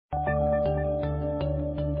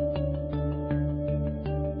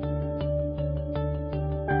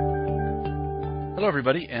Hello,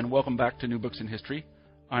 everybody, and welcome back to New Books in History.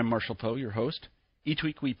 I'm Marshall Poe, your host. Each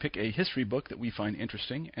week we pick a history book that we find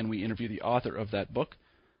interesting, and we interview the author of that book.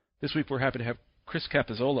 This week we're happy to have Chris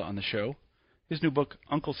Capizzola on the show. His new book,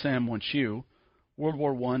 Uncle Sam Wants You, World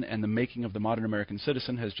War I and the Making of the Modern American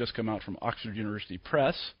Citizen, has just come out from Oxford University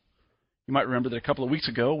Press. You might remember that a couple of weeks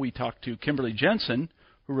ago we talked to Kimberly Jensen,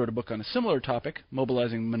 who wrote a book on a similar topic,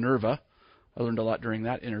 Mobilizing Minerva. I learned a lot during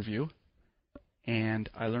that interview. And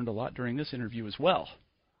I learned a lot during this interview as well.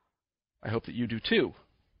 I hope that you do too.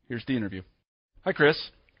 Here's the interview. Hi, Chris.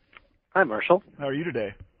 Hi, Marshall. How are you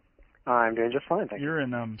today? I'm doing just fine, thank you. You're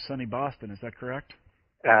in sunny Boston, is that correct?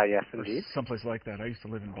 Yes, indeed. Or someplace like that. I used to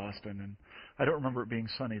live in Boston, and I don't remember it being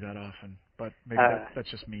sunny that often, but maybe that's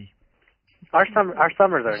just me. Our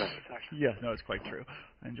summers are nice, actually. Yeah, no, it's quite true.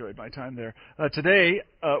 I enjoyed my time there. Today,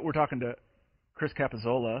 we're talking to Chris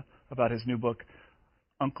Capizzola about his new book,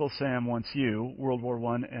 Uncle Sam Wants You, World War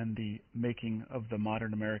I and the Making of the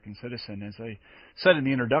Modern American Citizen. As I said in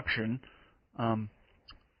the introduction,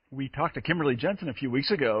 we talked to Kimberly Jensen a few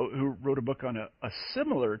weeks ago, who wrote a book on a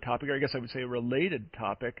similar topic, or I guess I would say a related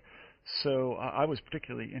topic. So I was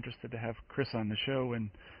particularly interested to have Chris on the show,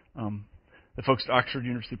 and the folks at Oxford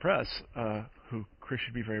University Press, who Chris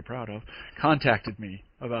should be very proud of, contacted me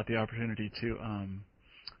about the opportunity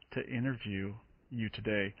to interview you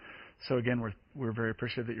today. So again, we're very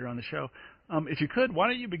appreciative that you're on the show. If you could, why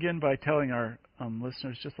don't you begin by telling our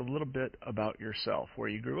listeners just a little bit about yourself, where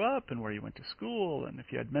you grew up and where you went to school, and if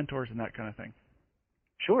you had mentors and that kind of thing.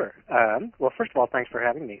 Sure. Well, first of all, thanks for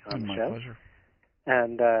having me on the show. My pleasure.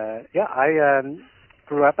 And I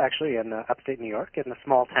grew up actually in upstate New York in a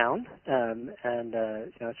small town,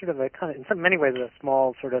 sort of a kind of, in many ways, a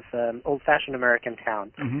small sort of old-fashioned American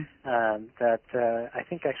town that I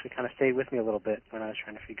think actually kind of stayed with me a little bit when I was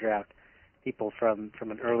trying to figure out people from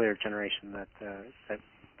an earlier generation that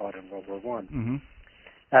fought in World War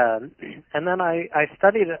I. And then I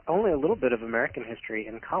studied only a little bit of American history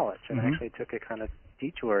in college, and actually took a kind of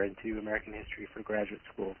detour into American history for graduate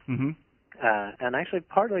school. And actually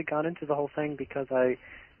partly got into the whole thing because I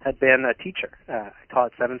had been a teacher. I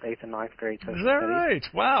taught 7th, 8th, and 9th grade social studies. Is that right?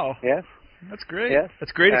 Wow. Yes. That's great. Yes. That's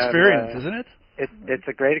a great experience, isn't it? It's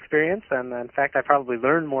a great experience, and in fact, I probably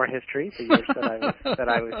learned more history the years that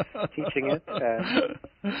I was teaching it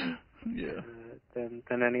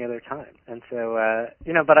than any other time. And so,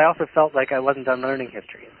 but I also felt like I wasn't done learning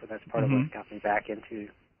history, and so that's part of what got me back into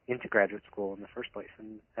graduate school in the first place.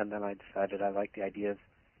 And then I decided I liked the idea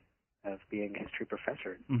of being a history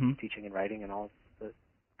professor, teaching and writing and all that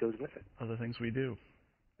goes with it. Other things we do.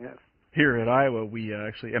 Yes. Here at Iowa, we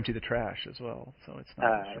actually empty the trash as well, so it's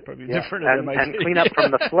not probably different at MIT. And clean up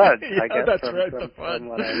from the floods, I guess. That's right, the flood.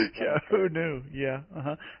 Yeah, who knew? Yeah.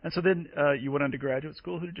 And so then you went on to graduate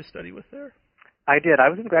school. Who did you study with there? I did. I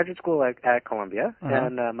was in graduate school at Columbia,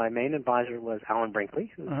 and my main advisor was Alan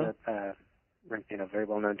Brinkley, who's a very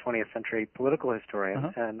well-known 20th century political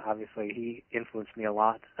historian, and obviously he influenced me a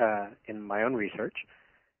lot in my own research.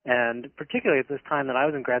 And particularly at this time that I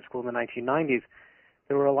was in grad school in the 1990s,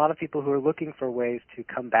 there were a lot of people who were looking for ways to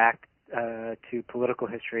come back to political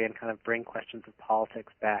history and kind of bring questions of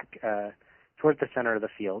politics back toward the center of the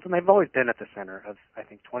field. And they've always been at the center of, I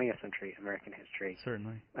think, 20th century American history.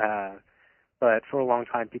 Certainly. But for a long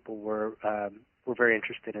time, people were very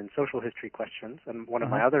interested in social history questions. And one of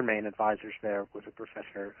my other main advisors there was a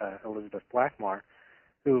professor, Elizabeth Blackmar,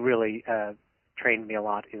 who really trained me a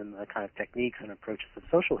lot in the kind of techniques and approaches of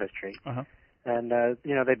social history. And,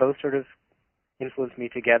 they both sort of influenced me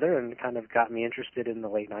together and kind of got me interested in the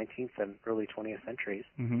late 19th and early 20th centuries.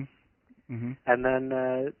 And then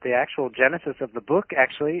the actual genesis of the book,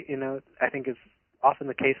 actually, I think is often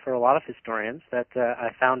the case for a lot of historians, that I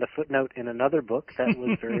found a footnote in another book that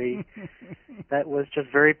was that was just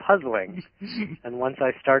very puzzling. And once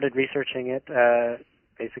I started researching it,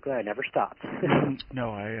 basically I never stopped.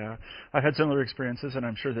 No, I've had similar experiences, and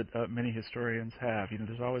I'm sure that many historians have.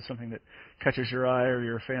 There's always something that catches your eye or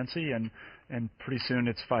your fancy, and pretty soon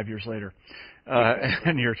it's 5 years later,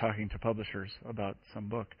 and you're talking to publishers about some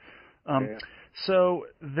book. So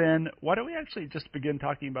then why don't we actually just begin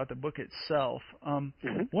talking about the book itself?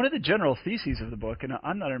 One of the general theses of the book, and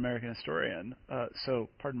I'm not an American historian, so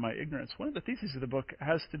pardon my ignorance, one of the theses of the book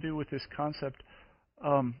has to do with this concept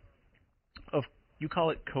of, you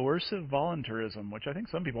call it coercive voluntarism, which I think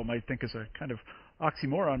some people might think is a kind of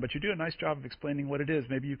oxymoron, but you do a nice job of explaining what it is.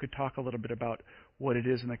 Maybe you could talk a little bit about what it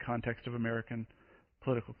is in the context of American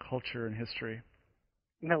political culture and history.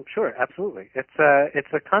 No, sure, absolutely. It's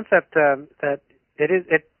a concept that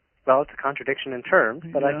it well, it's a contradiction in terms,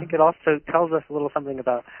 but I think it also tells us a little something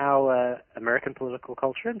about how American political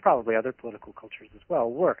culture, and probably other political cultures as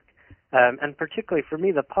well, worked. And particularly for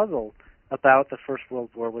me, the puzzle about the First World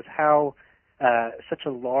War was how such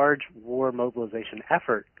a large war mobilization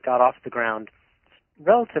effort got off the ground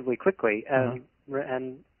relatively quickly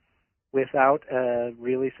and without a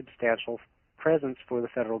really substantial presence for the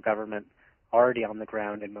federal government already on the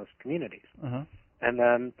ground in most communities.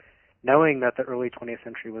 And knowing that the early 20th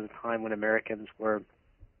century was a time when Americans were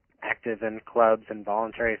active in clubs and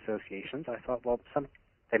voluntary associations, I thought, well,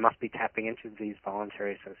 they must be tapping into these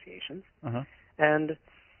voluntary associations. And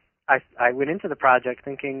I went into the project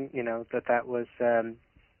thinking, that was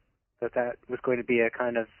going to be a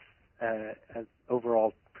kind of an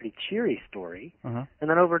overall pretty cheery story. And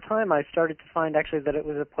then over time, I started to find actually that it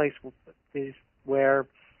was a place where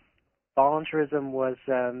voluntarism was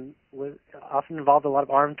often involved a lot of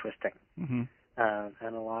arm twisting,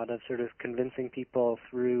 and a lot of sort of convincing people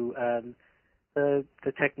through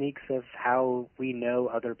the techniques of how we know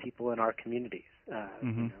other people in our communities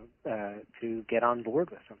to get on board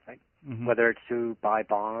with something, whether it's to buy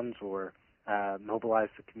bonds or mobilize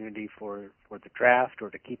the community for the draft, or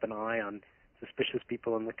to keep an eye on suspicious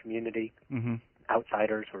people in the community,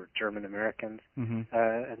 outsiders or German Americans,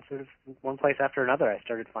 and sort of one place after another, I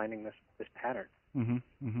started finding this pattern.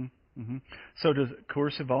 So does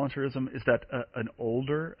coercive voluntarism, is that an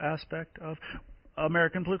older aspect of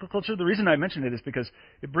American political culture? The reason I mention it is because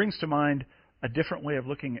it brings to mind a different way of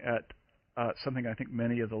looking at something I think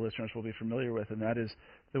many of the listeners will be familiar with, and that is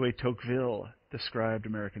the way Tocqueville described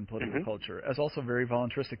American political culture as also very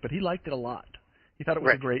voluntaristic, but he liked it a lot. He thought it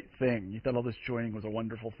was a great thing. He thought all this joining was a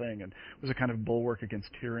wonderful thing and was a kind of bulwark against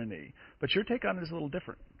tyranny. But your take on it is a little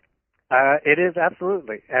different. It is,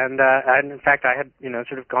 absolutely. And in fact, I had,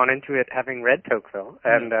 sort of gone into it having read Tocqueville.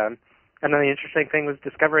 And then the interesting thing was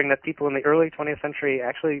discovering that people in the early 20th century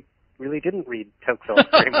actually really didn't read Tocqueville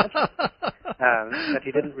very much. That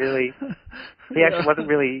he actually wasn't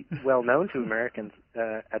really well known to Americans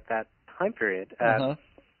at that time period.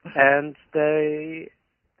 And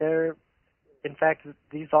in fact,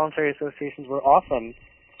 these voluntary associations were often,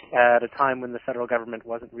 at a time when the federal government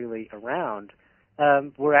wasn't really around,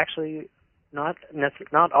 were actually not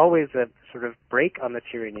always a sort of break on the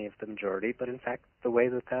tyranny of the majority, but in fact the way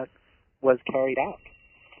that was carried out.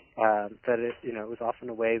 That it was often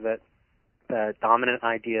a way that dominant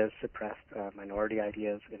ideas suppressed minority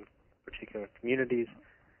ideas in particular communities.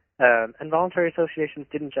 And voluntary associations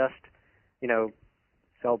didn't just,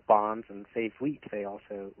 sell bonds and save wheat. They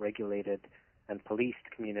also regulated and policed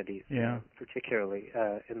communities, particularly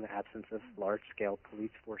in the absence of large-scale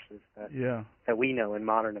police forces that we know in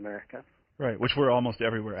modern America. Right, which were almost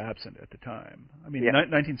everywhere absent at the time. I mean,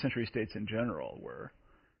 19th century states in general were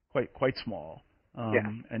quite small.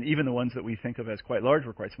 And even the ones that we think of as quite large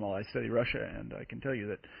were quite small. I study Russia, and I can tell you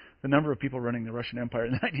that the number of people running the Russian Empire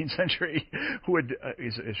in the 19th century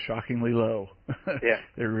is shockingly low.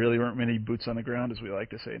 There really weren't many boots on the ground, as we like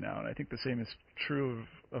to say now, and I think the same is true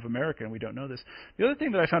of America, and we don't know this. The other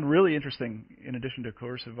thing that I found really interesting, in addition to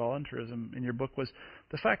coercive voluntarism in your book, was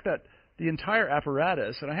the fact that the entire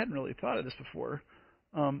apparatus, and I hadn't really thought of this before,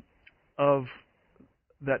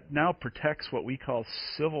 that now protects what we call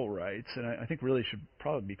civil rights, and I think really should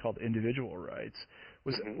probably be called individual rights,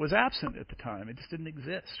 was absent at the time. It just didn't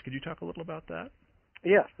exist. Could you talk a little about that?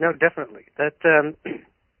 Yeah, no, definitely. That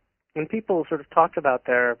when people sort of talked about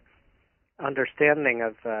their understanding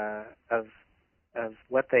of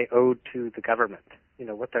what they owed to the government,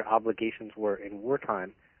 what their obligations were in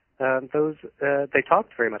wartime, they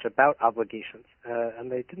talked very much about obligations,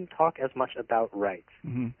 and they didn't talk as much about rights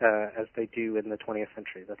as they do in the 20th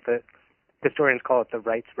century. That the historians call it the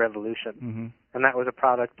rights revolution, and that was a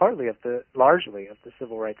product largely of the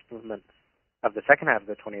civil rights movement of the second half of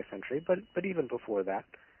the 20th century, but even before that.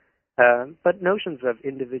 But notions of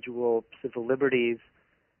individual civil liberties,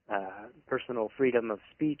 personal freedom of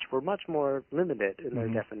speech were much more limited in their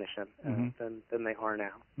definition than they are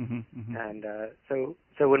now. And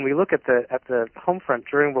so when we look at the home front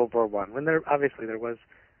during World War I, when there was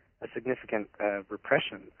a significant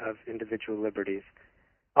repression of individual liberties,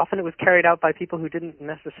 often it was carried out by people who didn't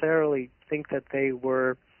necessarily think that they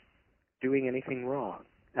were doing anything wrong,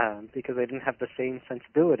 because they didn't have the same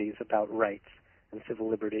sensibilities about rights and civil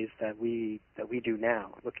liberties that we do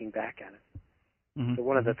now, looking back at it. So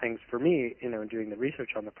one of the things for me, in doing the research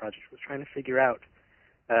on the project, was trying to figure out,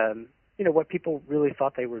 what people really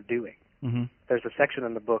thought they were doing. There's a section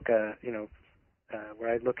in the book, where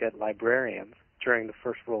I look at librarians during the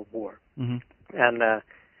First World War, and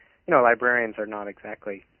librarians are not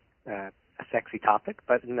exactly a sexy topic,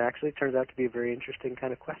 but it actually turns out to be a very interesting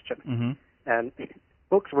kind of question. Mm-hmm. And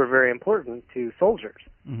books were very important to soldiers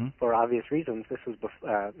Mm-hmm. for obvious reasons. This was,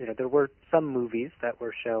 there were some movies that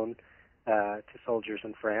were shown to soldiers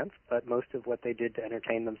in France, but most of what they did to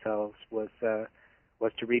entertain themselves was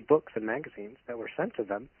to read books and magazines that were sent to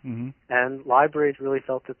them. Mm-hmm. And libraries really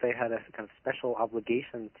felt that they had a kind of special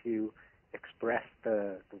obligation to express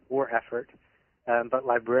the war effort. But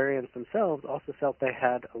librarians themselves also felt they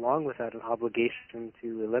had, along with that, an obligation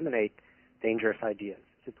to eliminate dangerous ideas,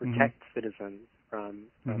 to protect citizens from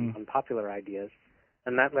unpopular ideas.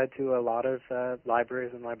 And that led to a lot of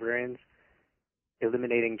libraries and librarians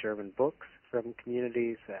eliminating German books from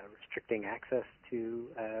communities, restricting access to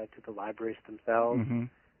the libraries themselves,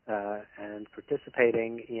 and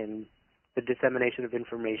participating in the dissemination of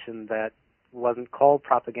information that wasn't called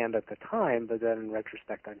propaganda at the time, but then in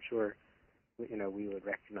retrospect, I'm sure, we would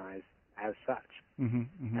recognize as such. And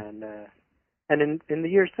in the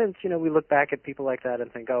years since, we look back at people like that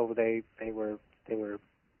and think, oh, they were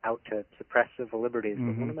out to suppress civil liberties.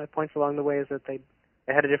 But one of my points along the way is that they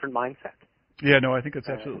had a different mindset. Yeah, no, I think that's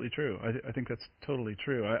absolutely true. I think that's totally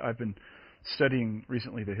true. I've been studying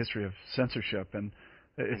recently the history of censorship, and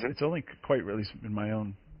it's only quite, at least in my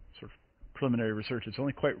own sort of preliminary research, it's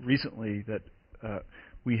only quite recently that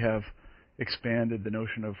we have expanded the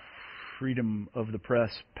notion of freedom of the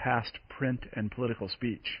press past print and political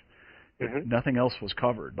speech. Nothing else was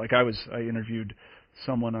covered. Like I interviewed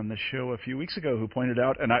someone on the show a few weeks ago who pointed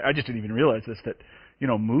out, and I just didn't even realize this, that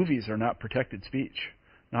movies are not protected speech.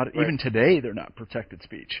 Even today, they're not protected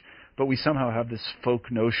speech. But we somehow have this folk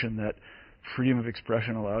notion that freedom of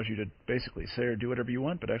expression allows you to basically say or do whatever you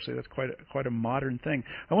want. But actually, that's quite a modern thing.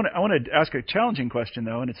 I want to ask a challenging question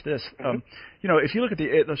though, and it's this: if you look at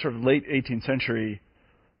the sort of late 18th century,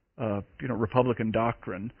 Republican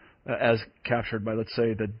doctrine as captured by, let's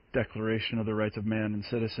say, the Declaration of the Rights of Man and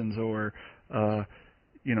Citizens, or our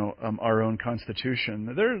own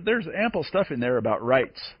Constitution, there's ample stuff in there about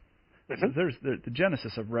rights. There's the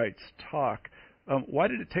genesis of rights talk. Why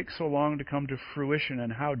did it take so long to come to fruition,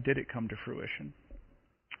 and how did it come to fruition?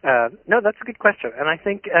 No, that's a good question, and I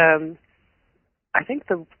think that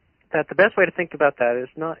the best way to think about that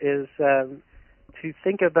is to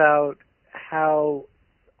think about how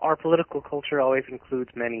our political culture always includes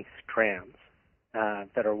many strands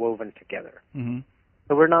that are woven together.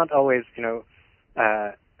 So we're not always,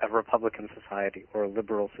 a Republican society or a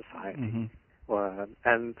liberal society.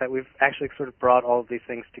 And that we've actually sort of brought all of these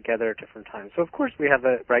things together at different times. So, of course, we have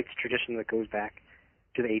a rights tradition that goes back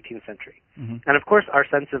to the 18th century. And, of course, our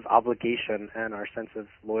sense of obligation and our sense of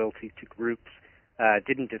loyalty to groups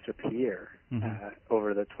didn't disappear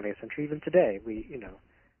over the 20th century. Even today, we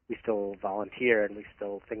still volunteer and we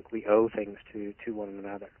still think we owe things to one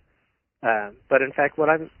another. But, in fact, what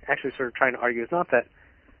I'm actually sort of trying to argue is not that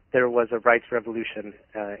there was a rights revolution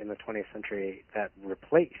in the 20th century that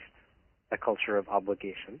replaced a culture of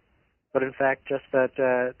obligation, but in fact just that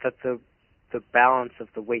the balance of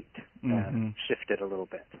the weight shifted a little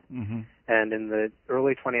bit. And in the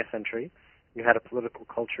early 20th century, you had a political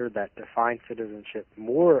culture that defined citizenship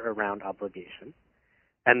more around obligation,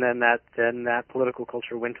 and then that political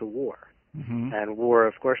culture went to war. And war,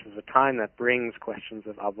 of course, is a time that brings questions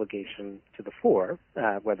of obligation to the fore,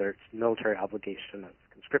 whether it's military obligation of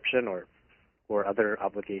conscription or other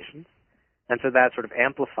obligations. And so that sort of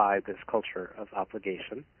amplified this culture of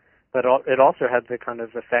obligation. But it also had the kind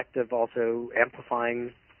of effect of also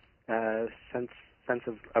amplifying sense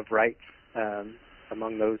of rights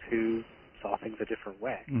among those who saw things a different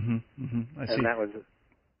way. I see. And that was,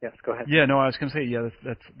 yes, go ahead. Yeah, no, I was going to say,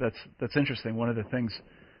 that's interesting. One of the things,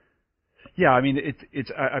 I mean,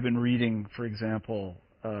 I've been reading, for example,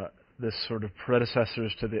 this sort of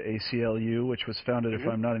predecessors to the ACLU, which was founded, if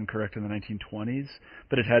I'm not incorrect, in the 1920s,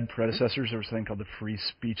 but it had predecessors. There was a thing called the Free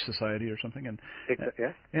Speech Society or something, and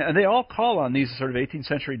they all call on these sort of 18th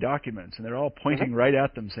century documents, and they're all pointing right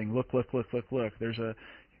at them, saying, look, there's a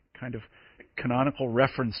kind of canonical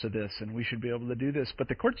reference to this, and we should be able to do this. But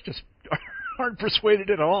the courts just aren't persuaded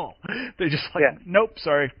at all. They just nope,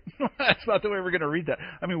 sorry, that's not the way we're going to read that.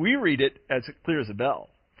 I mean, we read it as clear as a bell.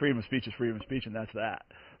 Freedom of speech is freedom of speech, and that's that.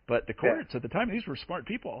 But the courts at the time, these were smart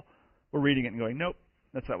people, were reading it and going, nope,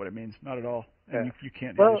 that's not what it means, not at all. And you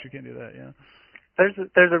can't do this, you can't do that.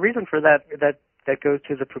 There's a reason for that goes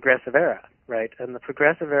to the progressive era, right? And the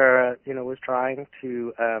progressive era, was trying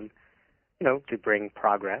to to bring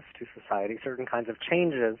progress to society, certain kinds of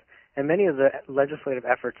changes, and many of the legislative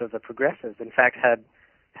efforts of the progressives, in fact,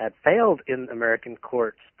 had failed in American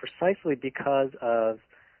courts precisely because of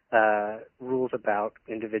rules about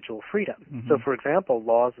individual freedom. Mm-hmm. So, for example,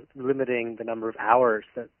 laws limiting the number of hours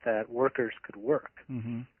that workers could work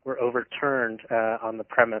mm-hmm. were overturned on the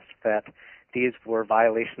premise that these were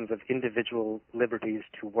violations of individual liberties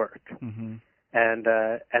to work. Mm-hmm.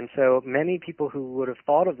 And so many people who would have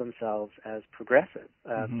thought of themselves as progressive,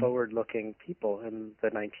 mm-hmm. forward-looking people in the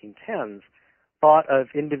 1910s thought of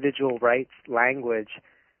individual rights language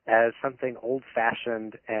as something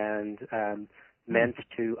old-fashioned and meant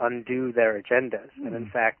to undo their agendas. And in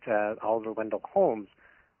fact, Oliver Wendell Holmes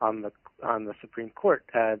on the Supreme Court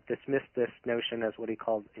dismissed this notion as what he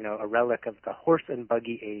called, a relic of the horse and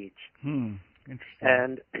buggy age.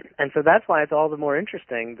 Interesting. And so that's why it's all the more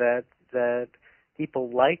interesting that people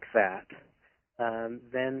like that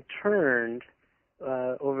then turned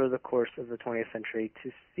over the course of the 20th century to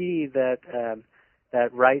see that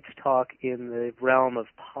that rights talk in the realm of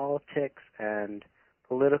politics and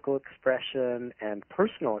political expression and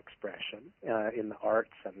personal expression in the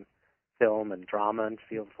arts and film and drama and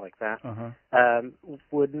fields like that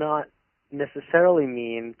would not necessarily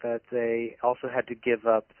mean that they also had to give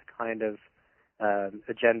up the kind of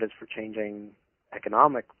agendas for changing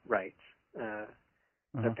economic rights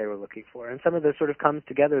that they were looking for. And some of this sort of comes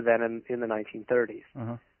together then in the 1930s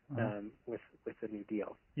with the New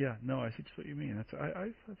Deal. Yeah, no, I see just what you mean. I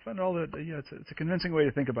find all that. Yeah, it's a convincing way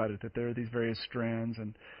to think about it. That there are these various strands,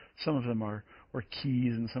 and some of them are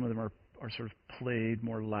keys, and some of them are sort of played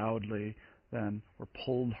more loudly than, or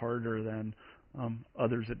pulled harder than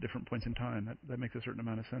others at different points in time. That makes a certain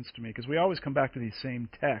amount of sense to me, because we always come back to these same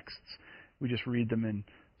texts. We just read them in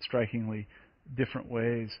strikingly different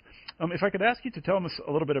ways. If I could ask you to tell us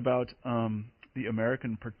a little bit about the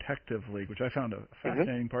American Protective League, which I found a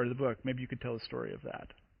fascinating part of the book. Maybe you could tell a story of that.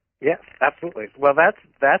 Yes, absolutely. Well,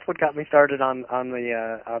 that's what got me started on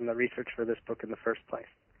the research for this book in the first place.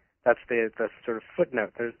 That's the sort of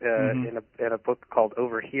footnote. There's in a book called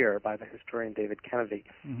Over Here by the historian David Kennedy,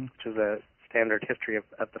 which is a standard history of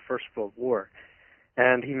the First World War.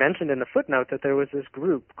 And he mentioned in the footnote that there was this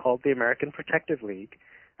group called the American Protective League,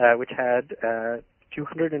 which had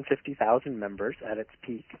 250,000 members at its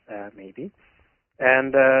peak, maybe,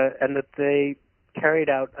 and that they carried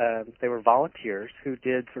out, they were volunteers who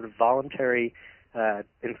did sort of voluntary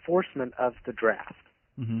enforcement of the draft.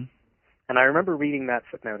 And I remember reading that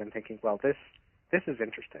footnote and thinking, well, this is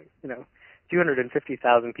interesting.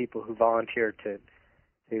 250,000 people who volunteered to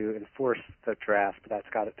enforce the draft.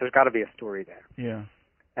 There's got to be a story there. Yeah.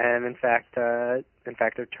 And in fact,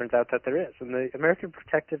 it turns out that there is. And the American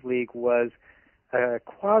Protective League was a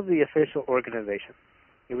quasi-official organization.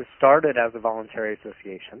 It was started as a voluntary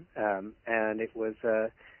association, and it was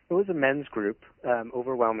a men's group.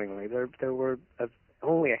 Overwhelmingly, there were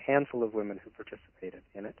only a handful of women who participated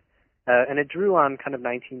in it, and it drew on kind of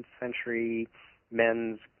 19th century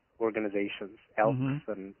men's organizations, Elks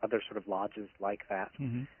and other sort of lodges like that.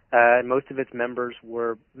 And most of its members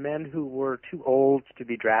were men who were too old to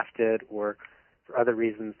be drafted, or for other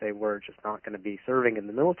reasons they were just not going to be serving in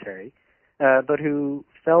the military, but who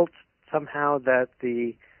felt somehow that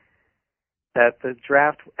the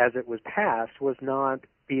draft, as it was passed, was not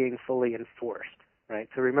being fully enforced. Right.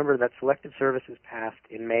 So remember that selective service is passed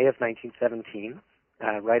in May of 1917,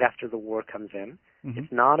 right after the war comes in.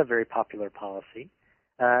 It's not a very popular policy.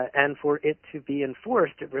 And for it to be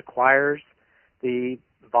enforced, it requires the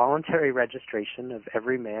voluntary registration of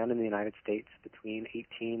every man in the United States between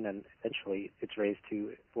 18 and eventually it's raised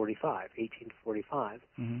to 45, 18 to 45.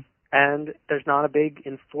 And there's not a big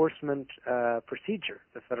enforcement procedure.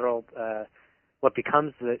 The federal, what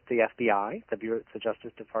becomes the FBI, the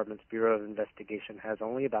Justice Department's Bureau of Investigation, has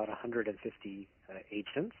only about 150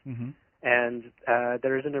 agents. And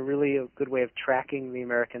there isn't really a good way of tracking the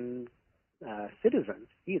American citizens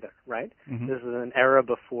either, right? This is an era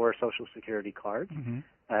before Social Security cards,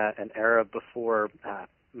 an era before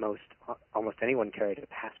almost anyone carried a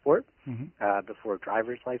passport, before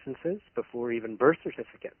driver's licenses, before even birth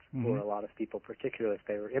certificates for a lot of people, particularly if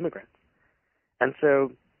they were immigrants. And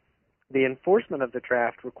so the enforcement of the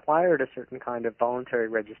draft required a certain kind of voluntary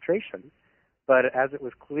registration, but as it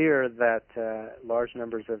was clear that large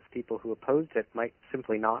numbers of people who opposed it might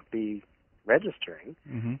simply not be registering,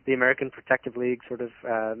 the American Protective League sort of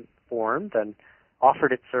formed and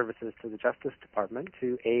offered its services to the Justice Department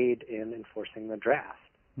to aid in enforcing the draft.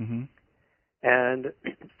 And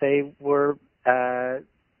they were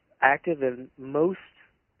active in most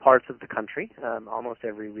parts of the country, almost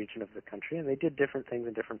every region of the country, and they did different things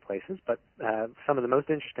in different places, but some of the most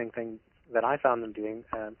interesting things that I found them doing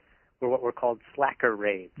were what were called slacker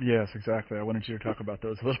raids. Yes, exactly. I wanted you to talk about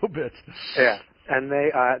those a little bit. Yeah, and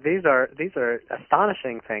these are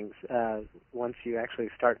astonishing things once you actually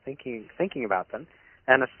start thinking about them.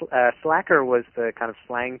 And a slacker was the kind of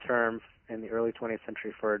slang term in the early 20th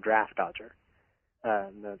century for a draft dodger.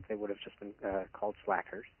 They would have just been called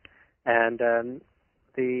slackers. And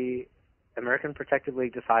the American Protective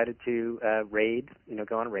League decided to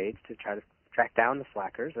go on raids to try to track down the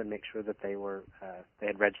slackers and make sure that they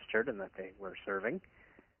had registered and that they were serving.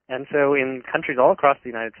 And so in countries all across the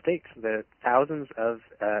United States, the thousands of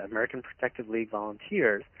American Protective League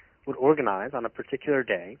volunteers would organize on a particular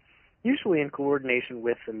day, usually in coordination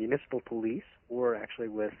with the municipal police or actually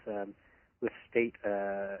with state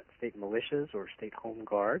militias or state home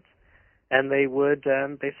guards. And they would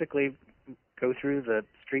basically go through the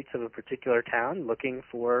streets of a particular town looking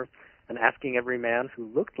for and asking every man who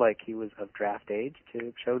looked like he was of draft age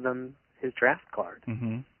to show them his draft card.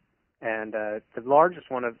 Mm-hmm. And the largest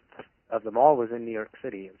one of them all was in New York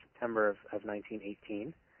City in September of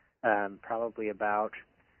 1918. Probably about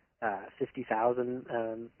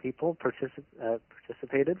 50,000 people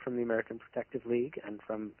participated from the American Protective League and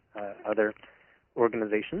from other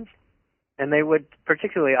organizations. And they would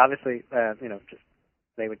particularly, obviously,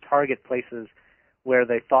 they would target places where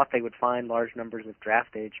they thought they would find large numbers of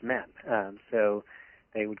draft-age men. So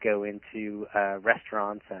they would go into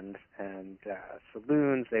restaurants and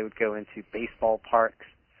saloons. They would go into baseball parks.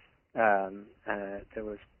 There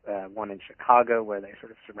was one in Chicago where they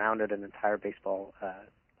sort of surrounded an entire baseball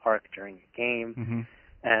park during a game. Mm-hmm.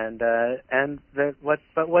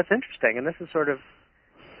 But what's interesting, and this is sort of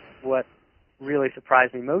what really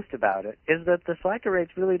surprised me most about it, is that the slacker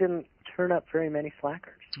raids really didn't turn up very many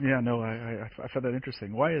slackers. Yeah, no, I found that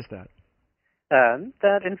interesting. Why is that?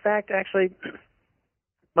 That, in fact, actually,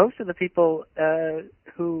 most of the people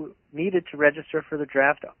who needed to register for the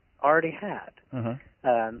draft already had. Uh-huh.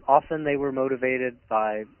 Often they were motivated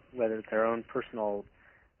by whether their own personal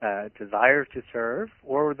desire to serve,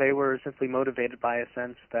 or they were simply motivated by a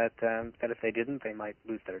sense that if they didn't, they might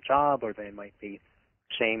lose their job, or they might be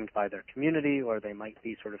shamed by their community, or they might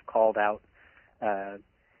be sort of called out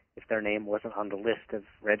if their name wasn't on the list of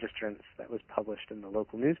registrants that was published in the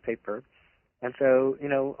local newspaper. And so,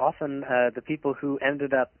 often the people who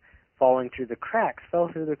ended up falling through the cracks fell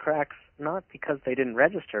through the cracks not because they didn't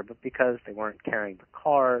register, but because they weren't carrying the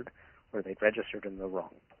card, or they'd registered in the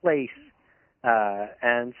wrong place.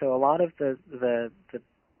 And so a lot of the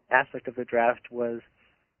aspect of the draft was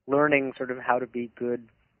learning sort of how to be good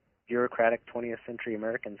bureaucratic 20th century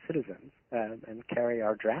American citizens and carry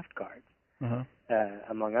our draft cards, uh-huh.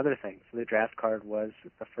 Among other things. The draft card was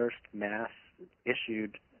the first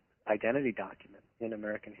mass-issued identity document in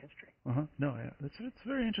American history. Uh-huh. No, yeah, it's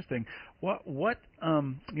very interesting. What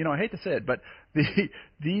I hate to say it, but the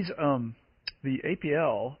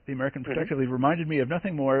APL, the American Protective League, reminded me of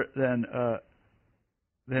nothing more than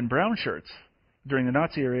brown shirts during the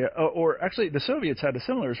Nazi era, or actually the Soviets had a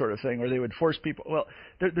similar sort of thing where they would force people. Well,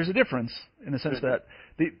 there's a difference in the sense that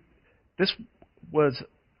this was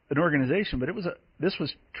an organization, but this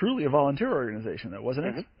was truly a volunteer organization, though, wasn't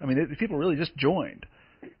it? I mean, people really just joined.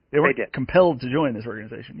 They weren't compelled to join this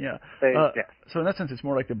organization. Yeah. So in that sense, it's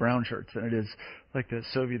more like the brown shirts than it is like the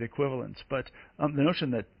Soviet equivalents. But the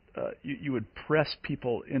notion that you would press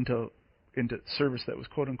people into service that was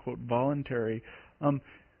quote unquote voluntary,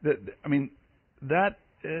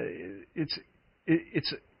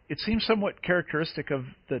 it seems somewhat characteristic of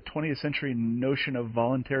the 20th century notion of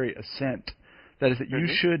voluntary assent. That is, that you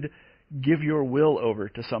should give your will over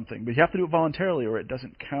to something, but you have to do it voluntarily or it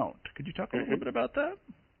doesn't count. Could you talk a little bit about that?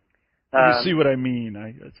 You see what I mean?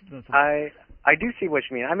 I do see what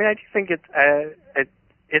you mean. I mean, I do think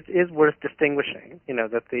it is worth distinguishing,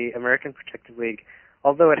 that the American Protective League,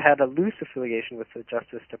 although it had a loose affiliation with the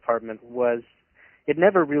Justice Department, it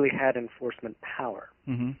never really had enforcement power.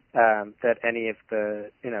 Mm-hmm. That any of the,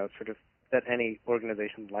 that any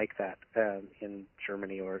organization like that in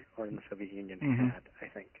Germany or in the Soviet Union had, I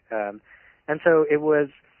think. And so it was,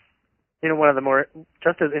 one of the more,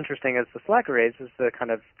 just as interesting as the slacker raids is the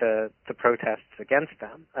kind of the protests against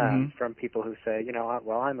them from people who say,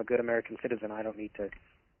 well, I'm a good American citizen. I don't need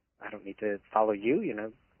to follow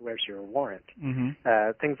you. Where's your warrant?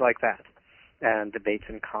 Things like that, and debates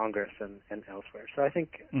in Congress and elsewhere. So I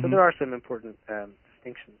think so there are some important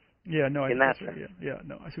distinctions. Yeah, no, in that sense.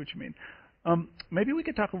 No, I see what you mean. Maybe we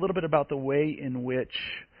could talk a little bit about the way in which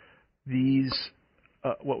these,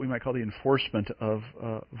 what we might call the enforcement of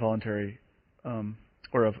voluntary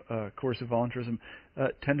or of coercive voluntarism,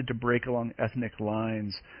 tended to break along ethnic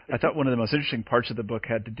lines. I thought one of the most interesting parts of the book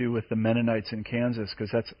had to do with the Mennonites in Kansas, because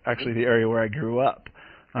that's actually the area where I grew up.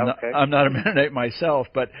 Okay. I'm not a Mennonite myself,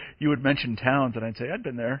 but you would mention towns, and I'd say I've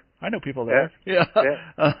been there. I know people there. Yeah.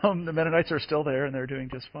 The Mennonites are still there, and they're doing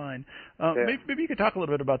just fine. Maybe you could talk a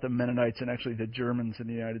little bit about the Mennonites and actually the Germans in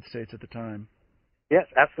the United States at the time. Yes,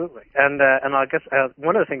 absolutely. And I guess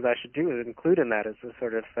one of the things I should do is include in that is a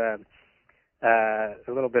sort of a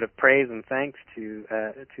little bit of praise and thanks to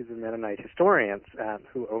the Mennonite historians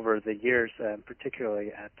who, over the years,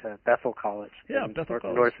 particularly at Bethel College, in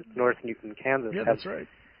North Newton, Kansas, that's right,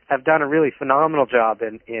 have done a really phenomenal job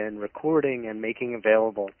in recording and making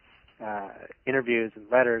available interviews and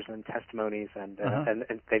letters and testimonies, and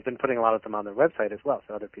they've been putting a lot of them on their website as well,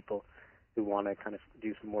 so other people who want to kind of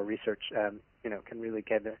do some more research, can really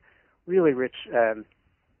get a really rich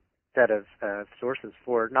set of sources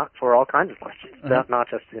for all kinds of questions, not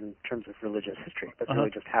just in terms of religious history, but really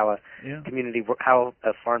just how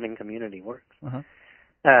a farming community works.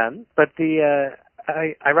 But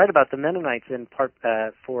I write about the Mennonites in part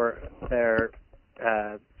for their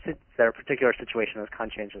particular situation as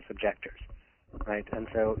conscientious objectors, right? And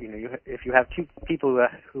so if you have two people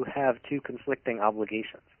who have two conflicting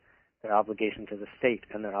obligations, their obligation to the state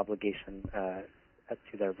and their obligation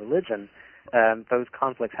to their religion, those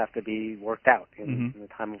conflicts have to be worked out in the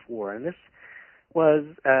time of war. And this was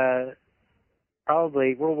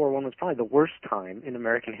probably, World War I was probably the worst time in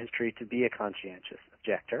American history to be a conscientious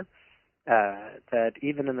objector. That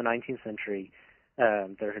even in the 19th century,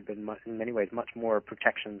 there had been, in many ways, much more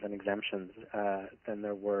protections and exemptions than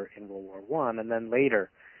there were in World War I. And then later,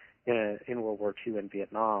 in World War II and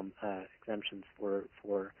Vietnam, exemptions were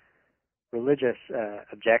for religious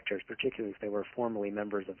objectors, particularly if they were formally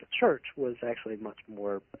members of the church, was actually much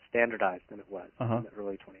more standardized than it was in the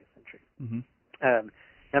early 20th century.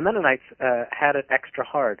 Now, Mennonites had it extra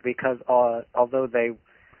hard because although they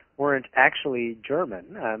weren't actually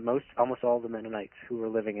German, almost all the Mennonites who were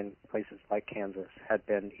living in places like Kansas had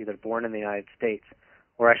been either born in the United States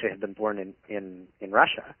or actually had been born in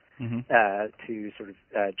Russia to sort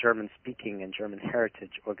of German-speaking and German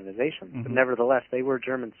heritage organizations. But nevertheless, they were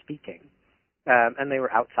German-speaking. And they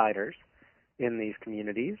were outsiders in these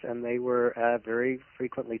communities, and they were very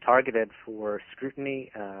frequently targeted for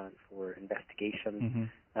scrutiny, for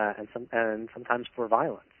investigation, and sometimes for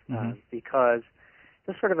violence. Because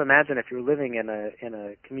just sort of imagine if you're living in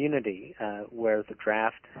a community where the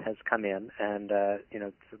draft has come in, and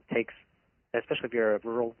takes, especially if you're a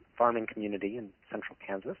rural farming community in central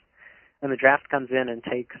Kansas, and the draft comes in and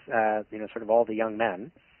takes sort of all the young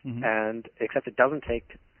men, and except it doesn't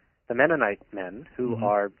take the Mennonite men who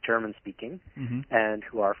are German-speaking and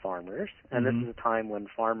who are farmers. And this is a time when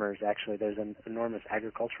farmers, actually, there's an enormous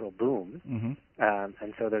agricultural boom.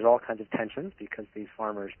 And so there's all kinds of tensions because these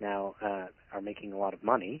farmers now are making a lot of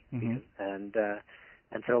money. And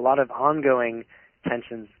so a lot of ongoing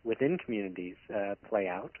tensions within communities play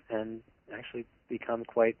out and actually become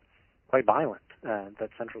quite violent. That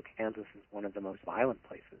central Kansas is one of the most violent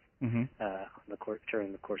places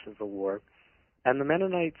during the course of the war. And the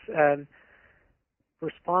Mennonites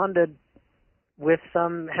responded with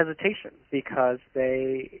some hesitation because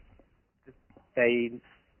they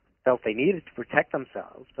felt they needed to protect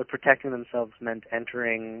themselves, but protecting themselves meant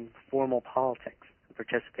entering formal politics,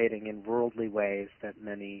 participating in worldly ways that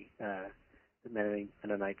many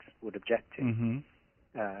Mennonites would object to.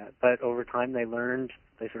 But over time, they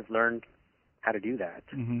sort of learned how to do that,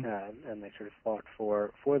 and they sort of fought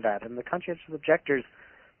for that. And the conscientious objectors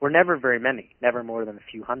were never very many, never more than a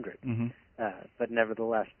few hundred. But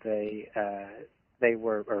nevertheless, they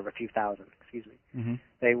were, or a few thousand, excuse me.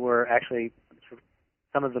 They were actually sort of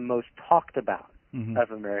some of the most talked about of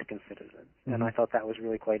American citizens. And I thought that was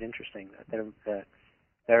really quite interesting, that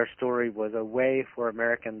their story was a way for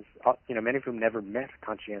Americans, many of whom never met a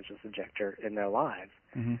conscientious objector in their lives,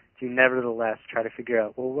 to nevertheless try to figure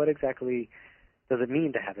out, well, what exactly does it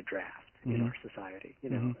mean to have a draft in our society,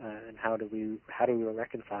 and how do we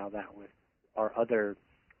reconcile that with our other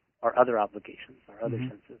obligations, our other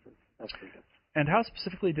senses of freedom? And how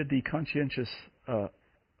specifically did the conscientious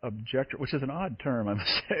objector, which is an odd term, I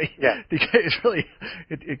must say, because it's really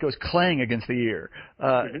it goes clang against the ear.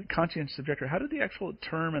 Conscientious objector. How did the actual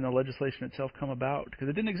term and the legislation itself come about? Because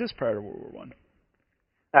it didn't exist prior to World War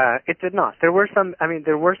I. It did not. There were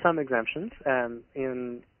some exemptions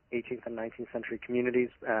in 18th and 19th century communities,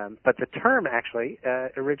 but the term actually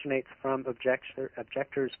originates from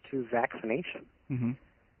objectors to vaccination,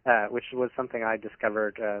 which was something I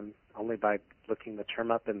discovered only by looking the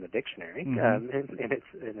term up in the dictionary in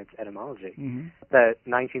its etymology. The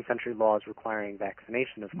 19th century laws requiring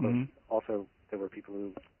vaccination, of course, also there were people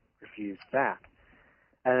who refused that.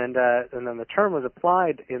 And then the term was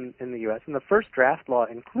applied in the U.S., and the first draft law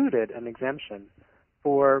included an exemption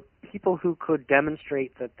for people who could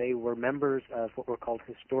demonstrate that they were members of what were called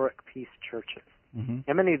historic peace churches. Mm-hmm.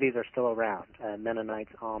 And many of these are still around,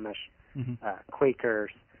 Mennonites, Amish,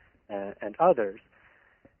 Quakers, and others.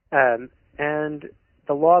 And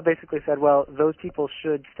the law basically said, well, those people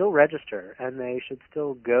should still register, and they should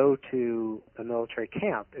still go to a military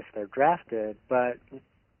camp if they're drafted, but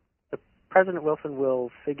President Wilson will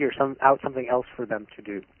figure out something else for them to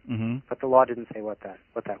do. Mm-hmm. But the law didn't say what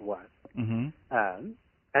that was. Mm-hmm.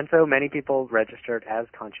 And so many people registered as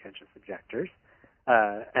conscientious objectors.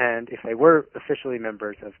 And if they were officially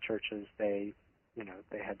members of churches, they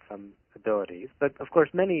had some abilities. But of course,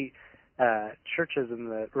 many churches in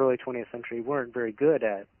the early 20th century weren't very good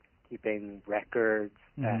at keeping records,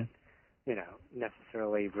 at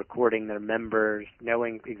necessarily recording their members,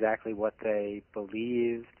 knowing exactly what they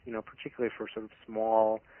believed. Particularly for sort of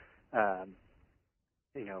small,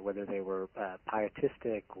 whether they were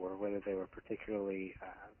pietistic or whether they were particularly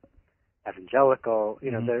evangelical.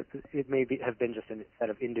 It may have been just a set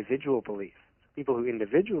of individual beliefs. People who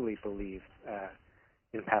individually believed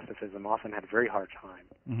in pacifism often had a very hard time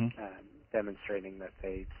demonstrating that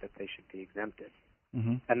they should be exempted.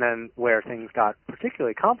 Mm-hmm. And then where things got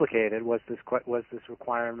particularly complicated was this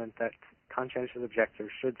requirement that conscientious objectors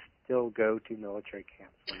should still go to military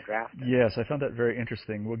camps when drafted. Yes, I found that very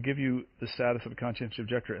interesting. We'll give you the status of a conscientious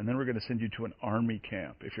objector, and then we're going to send you to an army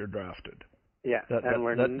camp if you're drafted. Yes,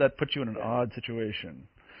 that puts you in an odd situation.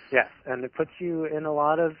 Yes, and it puts you in a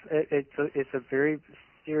lot of. It's a very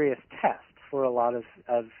serious test for a lot of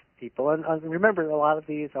people, and remember, a lot of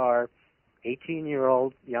these are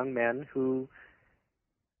 18-year-old young men who.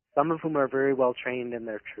 Some of whom are very well trained in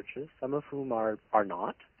their churches, some of whom are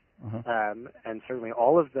not, and certainly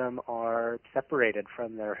all of them are separated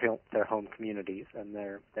from their home communities and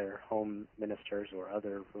their home ministers or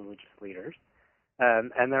other religious leaders,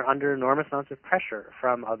 and they're under enormous amounts of pressure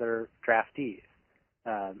from other draftees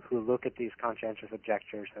who look at these conscientious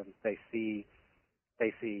objectors and they see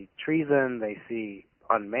treason, they see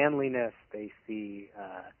unmanliness, they see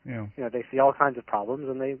they see all kinds of problems,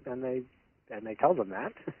 and they tell them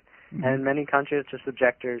that. Mm-hmm. And many conscientious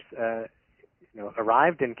objectors,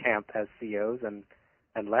 arrived in camp as COs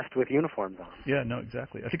and left with uniforms on. Yeah, no,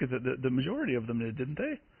 exactly. I think the majority of them did, didn't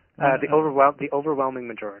they? The overwhelming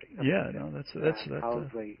majority. That's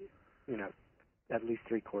probably at least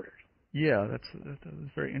 3/4. Yeah, that was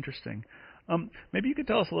very interesting. Maybe you could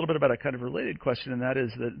tell us a little bit about a kind of related question, and that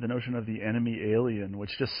is the notion of the enemy alien, which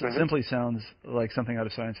just simply sounds like something out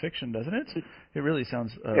of science fiction, doesn't it? It really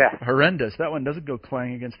sounds horrendous. That one doesn't go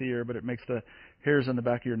clang against the ear, but it makes the hairs on the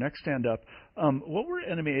back of your neck stand up. What were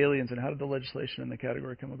enemy aliens, and how did the legislation in the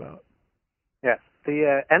category come about? Yes,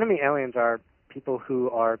 the enemy aliens are people who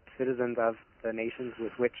are citizens of the nations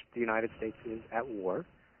with which the United States is at war.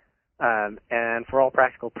 And for all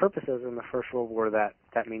practical purposes, in the First World War,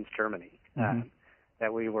 that means Germany.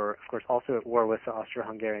 That we were, of course, also at war with the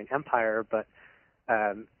Austro-Hungarian Empire, but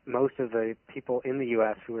most of the people in the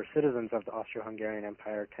U.S. who were citizens of the Austro-Hungarian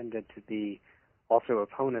Empire tended to be also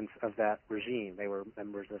opponents of that regime. They were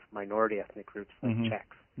members of minority ethnic groups like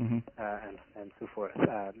Czechs and so forth.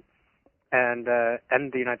 And the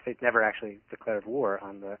United States never actually declared war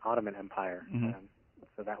on the Ottoman Empire,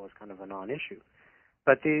 so that was kind of a non-issue.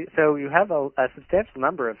 But so you have a substantial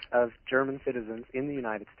number of German citizens in the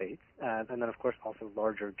United States, and then of course also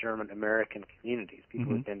larger German American communities,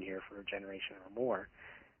 people who've been here for a generation or more.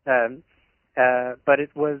 But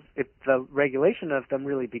the regulation of them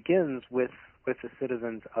really begins with the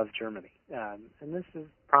citizens of Germany, and this is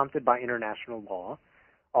prompted by international law.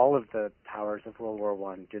 All of the powers of World War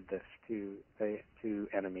I did this to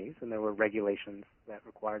enemies, and there were regulations that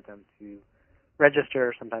required them to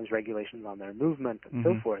register, sometimes regulations on their movement, and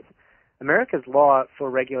so forth. America's law for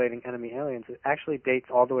regulating enemy aliens actually dates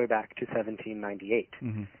all the way back to 1798.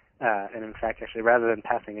 And in fact, actually, rather than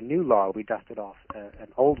passing a new law, we dusted off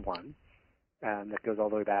an old one that goes all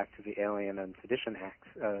the way back to the Alien and Sedition Acts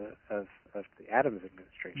of the Adams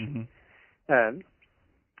administration.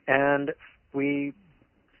 And we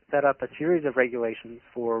set up a series of regulations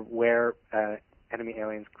for where enemy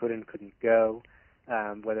aliens could and couldn't go,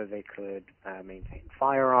 whether they could maintain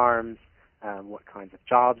firearms, what kinds of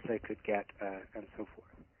jobs they could get, and so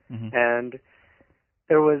forth. And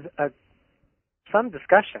there was some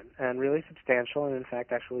discussion, and really substantial, and in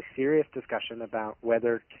fact actually serious discussion about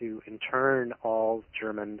whether to intern all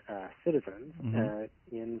German citizens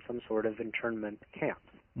in some sort of internment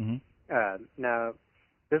camps. Now,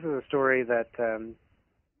 this is a story that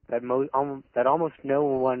almost no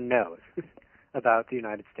one knows about the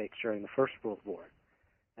United States during the First World War.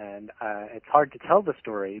 And it's hard to tell the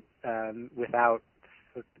story without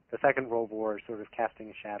the Second World War sort of casting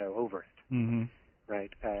a shadow over it. Mm-hmm.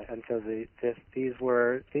 Right, and so these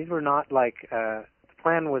were not like the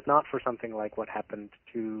plan was not for something like what happened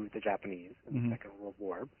to the Japanese in mm-hmm. the Second World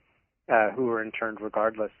War, who were interned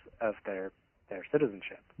regardless of their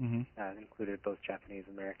citizenship, mm-hmm. included both Japanese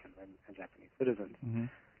Americans and Japanese citizens. Mm-hmm.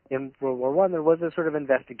 In World War I, there was a sort of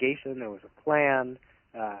investigation. There was a plan.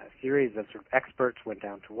 A series of sort of experts went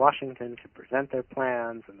down to Washington to present their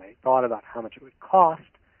plans, and they thought about how much it would cost.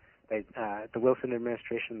 The Wilson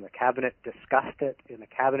administration, the cabinet discussed it in a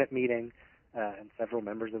cabinet meeting, and several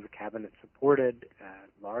members of the cabinet supported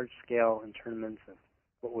large-scale internments of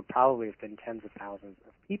what would probably have been tens of thousands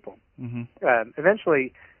of people. Mm-hmm.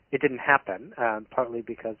 Eventually, it didn't happen, partly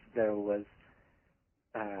because there was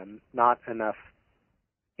not enough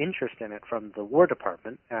interest in it from the War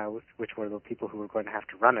Department, which were the people who were going to have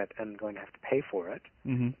to run it and going to have to pay for it.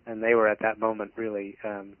 Mm-hmm. And they were at that moment really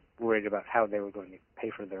worried about how they were going to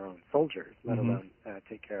pay for their own soldiers, let mm-hmm. alone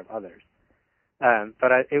take care of others.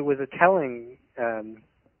 But it was a telling.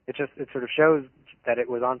 It sort of shows that it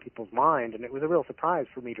was on people's mind, and it was a real surprise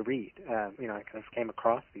for me to read. I kind of came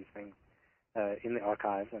across these things in the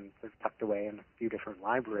archives and sort of tucked away in a few different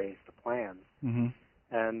libraries, the plans. Mm-hmm.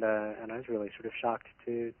 And I was really sort of shocked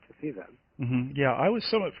to see them. Mm-hmm. Yeah, I was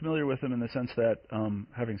somewhat familiar with them in the sense that,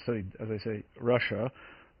 having studied, as I say, Russia,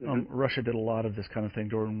 mm-hmm. Russia did a lot of this kind of thing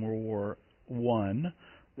during World War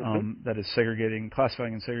I. Mm-hmm. That is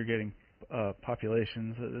classifying and segregating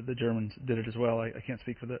populations. The Germans did it as well. I can't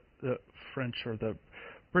speak for the French or the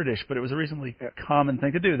British, but it was a reasonably common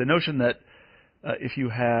thing to do. The notion that if you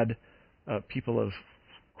had people of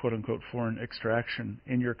quote-unquote foreign extraction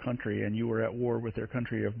in your country and you were at war with their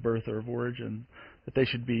country of birth or of origin, that they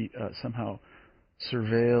should be somehow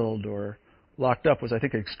surveilled or locked up was, I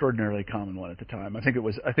think, an extraordinarily common one at the time. I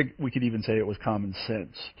think we could even say it was common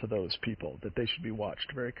sense to those people that they should be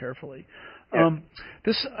watched very carefully. Yeah.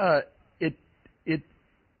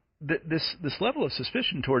 This level of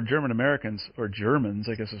suspicion toward German Americans, or Germans,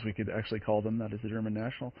 I guess as we could actually call them, that is the German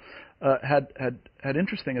national, had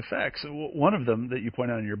interesting effects. One of them that you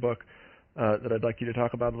point out in your book that I'd like you to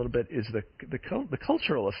talk about a little bit is the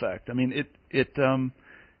cultural effect. I mean, it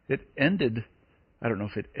ended. I don't know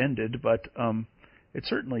if it ended, but it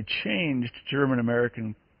certainly changed German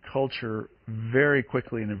American culture very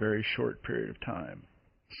quickly in a very short period of time.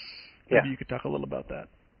 Maybe you could talk a little about that.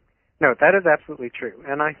 No, that is absolutely true.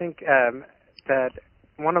 And I think that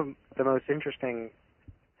one of the most interesting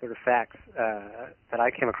sort of facts that I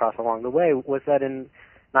came across along the way was that in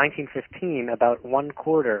 1915, about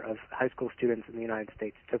 1/4 of high school students in the United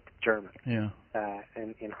States took German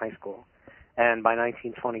in high school. And by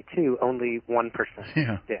 1922, only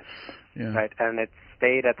 1% did. Yeah. Right? And it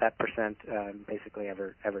stayed at that percent basically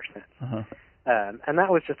ever since. Uh-huh. And that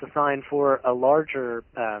was just a sign for a larger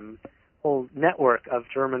whole network of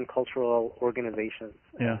German cultural organizations,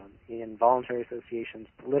 in voluntary associations,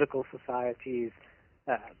 political societies,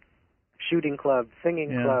 shooting clubs,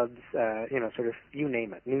 singing clubs, sort of you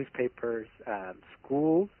name it, newspapers,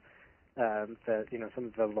 schools. Some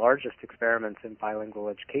of the largest experiments in bilingual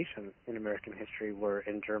education in American history were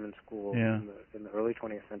in German schools in the early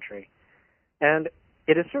 20th century. And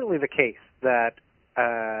it is certainly the case that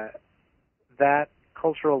that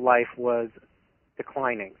cultural life was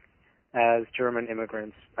declining as German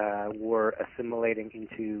immigrants were assimilating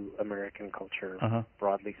into American culture,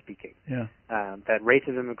 broadly speaking. Yeah. That rates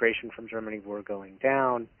of immigration from Germany were going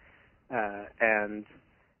down, and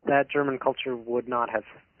that German culture would not have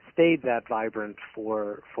stayed that vibrant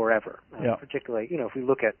forever. Particularly, if we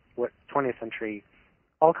look at what 20th century,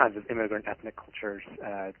 all kinds of immigrant ethnic cultures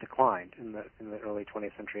declined in the early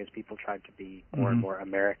 20th century as people tried to be more and more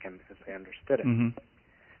American as they understood it. Mm-hmm.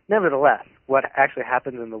 Nevertheless, what actually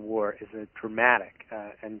happens in the war is a dramatic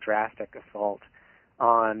and drastic assault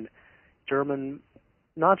on German,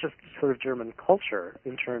 not just sort of German culture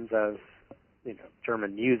in terms of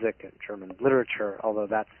German music and German literature, although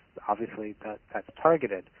that's obviously that's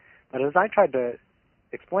targeted. But as I tried to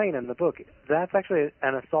explain in the book, that's actually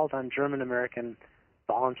an assault on German American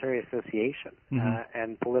voluntary association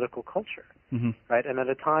and political culture, right? And at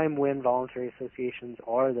a time when voluntary associations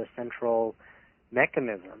are the central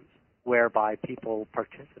mechanisms whereby people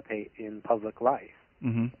participate in public life,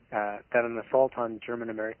 that an assault on German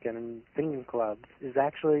American singing clubs is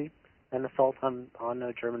actually an assault on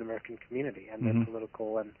a German American community and their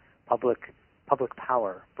political and public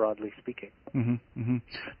power, broadly speaking.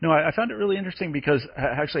 No, I found it really interesting because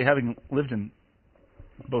actually having lived in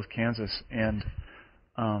both Kansas and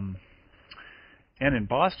in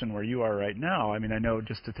Boston, where you are right now, I mean, I know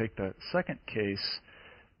just to take the second case,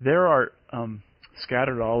 there are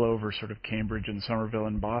scattered all over sort of Cambridge and Somerville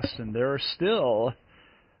and Boston, there are still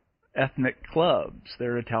ethnic clubs.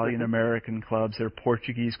 There are Italian American clubs. There are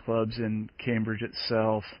Portuguese clubs in Cambridge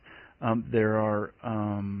itself. There are,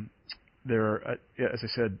 as I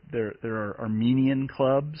said, there are Armenian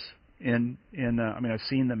clubs in. I mean, I've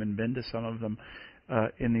seen them and been to some of them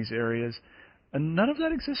in these areas. And none of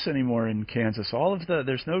that exists anymore in Kansas.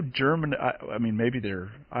 There's no German. I mean, maybe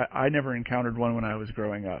I never encountered one when I was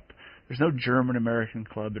growing up. There's no German American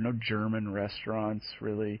club. There are no German restaurants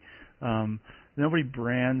really. Nobody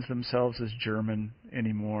brands themselves as German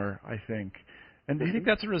anymore, I think. And do you think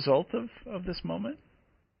that's a result of this moment?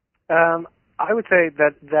 I would say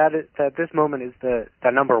that this moment is the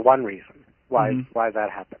number one reason why that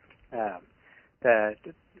happened. That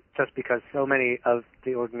just because so many of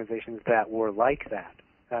the organizations that were like that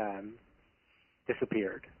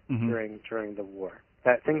disappeared during the war.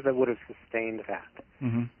 That things that would have sustained that,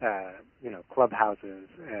 clubhouses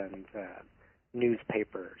and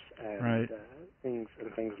newspapers and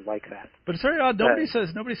things like that. But it's very odd. Nobody says.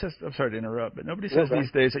 I'm sorry to interrupt, but nobody says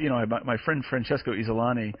these days. My friend Francesco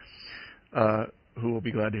Isolani, who will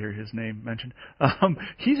be glad to hear his name mentioned.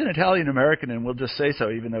 He's an Italian American, and will just say so,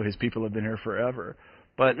 even though his people have been here forever.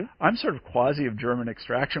 But I'm sort of quasi of German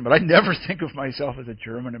extraction, but I never think of myself as a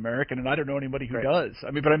German American, and I don't know anybody who does.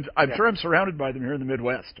 I mean, but I'm sure I'm surrounded by them here in the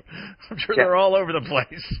Midwest. I'm sure they're all over the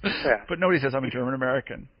place. But nobody says I'm a German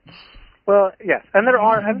American. Well, yes, and there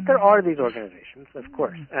are these organizations, of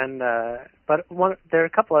course, and but there are a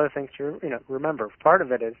couple other things to remember. Part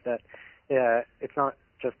of it is that it's not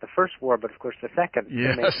just the first war, but of course the second.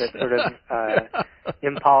 Yes. That makes it sort of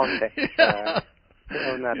impolitic. To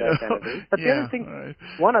own that identity. But the other thing,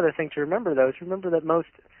 one other thing to remember, though, is that most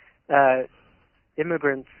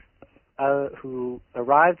immigrants who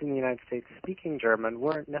arrived in the United States speaking German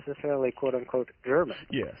weren't necessarily quote-unquote German.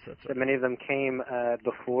 Yes, that's right. That many of them came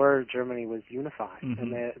before Germany was unified,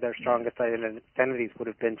 and their strongest identities would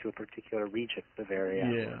have been to a particular region,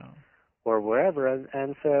 Bavaria or wherever.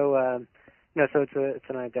 And so, so it's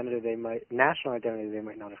an identity national identity they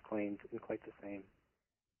might not have claimed in quite the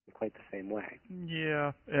same way.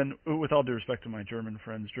 Yeah, and with all due respect to my German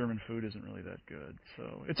friends, German food isn't really that good,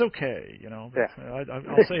 so it's okay, I'll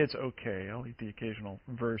say it's okay. I'll eat the occasional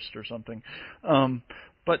Wurst or something.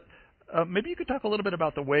 But maybe you could talk a little bit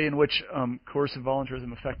about the way in which coercive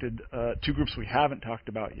voluntarism affected two groups we haven't talked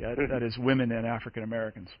about yet, that is women and African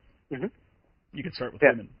Americans. You could start with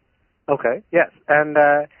women. Okay, yes, and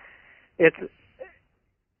it's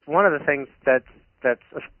one of the things that's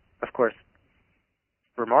of course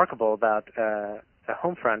remarkable about the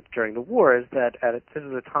home front during the war is that this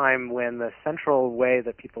is a time when the central way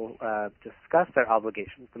that people discuss their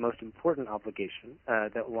obligations, the most important obligation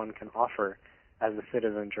that one can offer as a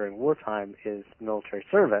citizen during wartime, is military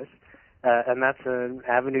service, and that's an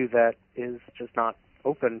avenue that is just not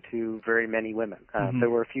open to very many women. There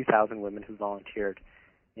were a few thousand women who volunteered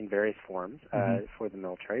in various forms for the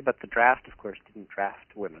military, but the draft, of course, didn't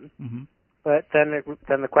draft women. But then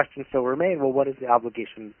the question still remained, well, what is the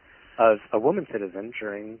obligation of a woman citizen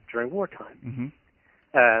during wartime?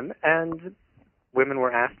 And women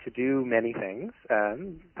were asked to do many things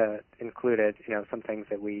that included, some things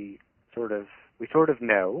that we sort of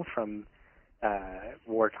know from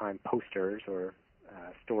wartime posters or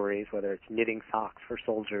stories, whether it's knitting socks for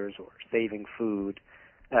soldiers or saving food.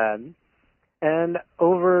 And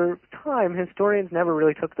over time, historians never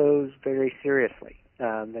really took those very seriously.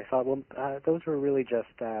 They thought, well, those were really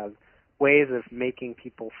just ways of making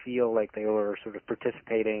people feel like they were sort of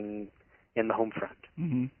participating in the home front.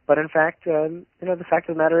 But in fact, the fact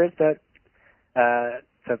of the matter is that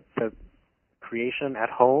the creation at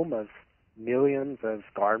home of millions of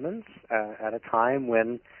garments at a time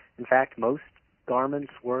when, in fact, most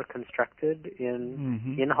garments were constructed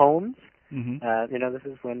in homes. This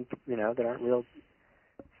is when there aren't real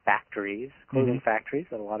factories, clothing factories,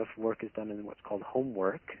 that a lot of work is done in what's called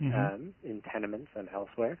homework in tenements and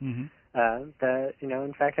elsewhere. In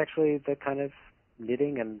fact, actually, the kind of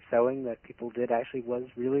knitting and sewing that people did actually was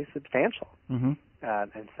really substantial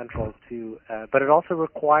and central to, but it also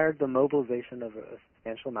required the mobilization of a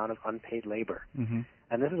substantial amount of unpaid labor.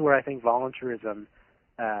 And this is where I think volunteerism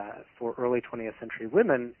for early 20th century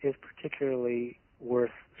women is particularly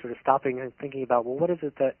worth sort of stopping and thinking about, well, what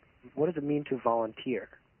does it mean to volunteer?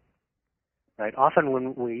 Right? Often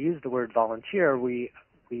when we use the word volunteer, we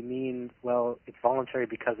mean, well, it's voluntary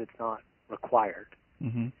because it's not required.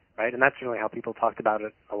 Right? And that's really how people talked about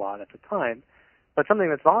it a lot at the time. But something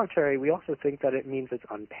that's voluntary, we also think that it means it's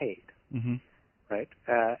unpaid. Right?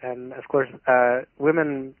 And of course,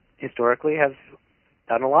 women historically have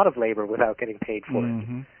done a lot of labor without getting paid for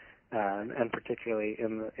it. and particularly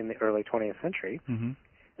in the early 20th century. Mm-hmm.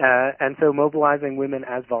 And so mobilizing women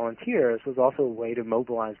as volunteers was also a way to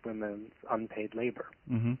mobilize women's unpaid labor,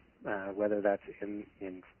 Mm-hmm. Whether that's in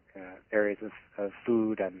areas of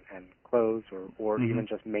food and clothes, or Mm-hmm. even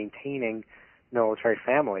just maintaining military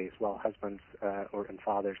families while husbands and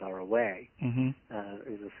fathers are away, Mm-hmm.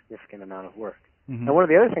 is a significant amount of work. Mm-hmm. And one of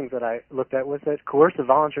the other things that I looked at was that coercive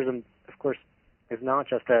volunteerism, of course, is not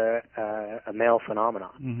just a male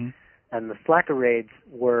phenomenon. Mm-hmm. And the slacker raids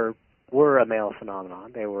were a male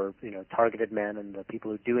phenomenon. They were, targeted men, and the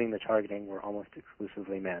people who were doing the targeting were almost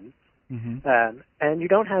exclusively men. Mm-hmm. And you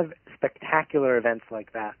don't have spectacular events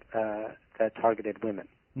like that that targeted women.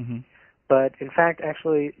 Mm-hmm. But in fact,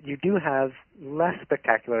 actually, you do have less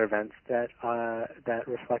spectacular events that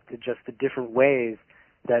reflected just the different ways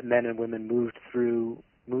that men and women moved through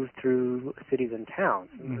cities and towns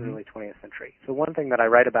in the early 20th century. So one thing that I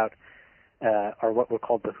write about are what were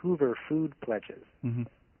called the Hoover Food Pledges. Mm-hmm.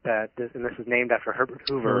 And this was named after Herbert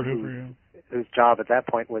Hoover, whose job at that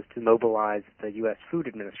point was to mobilize the U.S. Food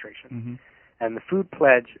Administration. Mm-hmm. And the Food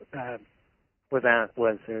Pledge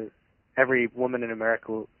was every woman in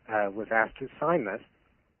America was asked to sign this,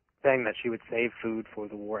 saying that she would save food for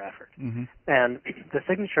the war effort. Mm-hmm. And the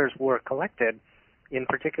signatures were collected in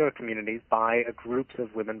particular communities by groups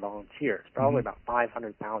of women volunteers. Probably about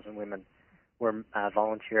 500,000 women were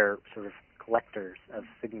volunteer sort of collectors of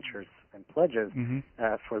signatures and pledges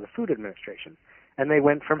for the Food Administration. And they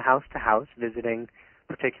went from house to house visiting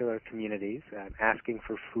particular communities, asking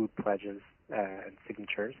for food pledges and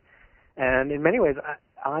signatures. And in many ways,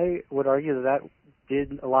 I would argue that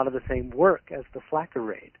did a lot of the same work as the Slacker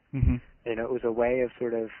Raid. Mm-hmm. It was a way of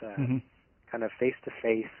sort of kind of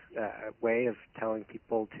face-to-face way of telling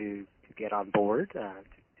people to get on board,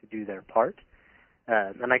 to do their part.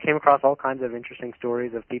 And I came across all kinds of interesting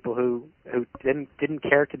stories of people who didn't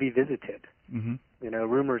care to be visited. Mm-hmm.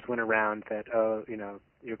 Rumors went around that,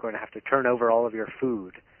 you're going to have to turn over all of your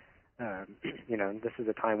food. This is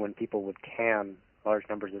a time when people would can large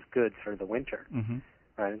numbers of goods for the winter. Mm-hmm.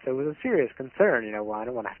 Right? And so it was a serious concern. Well, I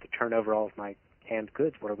don't want to have to turn over all of my canned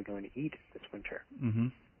goods. What are we going to eat this winter? Mm-hmm.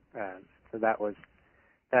 So that led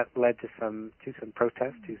to some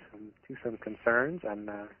protests, to some concerns, and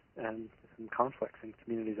some conflicts in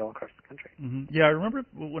communities all across the country. Mm-hmm. Yeah, I remember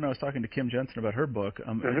when I was talking to Kim Jensen about her book.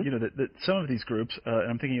 That some of these groups, and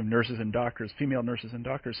I'm thinking of nurses and doctors, female nurses and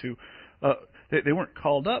doctors, who they weren't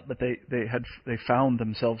called up, but they found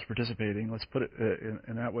themselves participating. Let's put it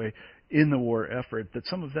in that way, in the war effort. That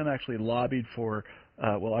some of them actually lobbied for.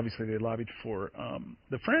 Obviously they lobbied for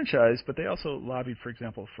the franchise, but they also lobbied, for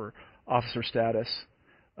example, for officer status.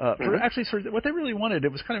 For actually, sort of, what they really wanted,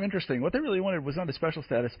 it was kind of interesting. What they really wanted was not a special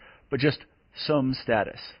status, but just some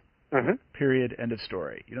status. Period. End of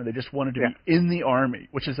story. They just wanted to be in the Army,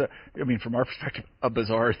 which is from our perspective, a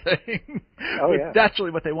bizarre thing. But that's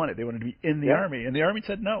really what they wanted. They wanted to be in the Army, and the Army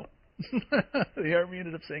said no. The Army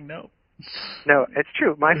ended up saying no. No, it's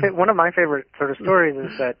true. One of my favorite sort of stories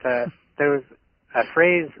is that there was a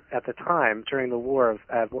phrase at the time during the war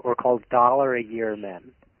of what were called $1-a-year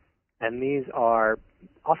men. And these are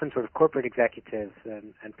often sort of corporate executives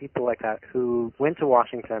and people like that who went to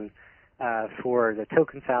Washington for the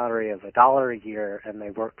token salary of $1 a year, and they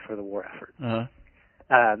worked for the war effort.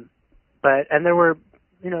 And there were,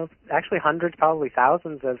 actually hundreds, probably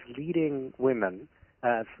thousands of leading women,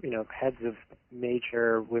 heads of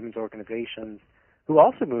major women's organizations who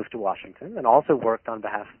also moved to Washington and also worked on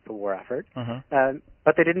behalf of the war effort,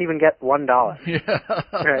 but they didn't even get $1. Yeah.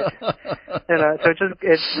 Right. So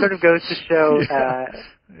it sort of goes to show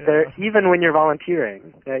even when you're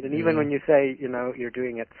volunteering, right, and even when you say you're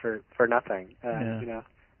doing it for nothing, that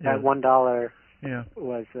 $1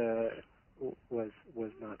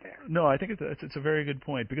 was not there. No, I think it's a very good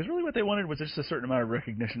point, because really what they wanted was just a certain amount of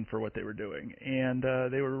recognition for what they were doing, and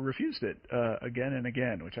they were refused it again and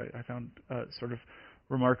again, which I found sort of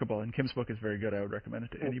remarkable. And Kim's book is very good. I would recommend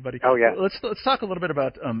it to anybody. Oh yeah. Let's talk a little bit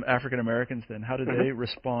about African Americans then. How did they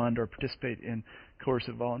respond or participate in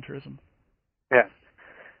coercive volunteerism? Yeah.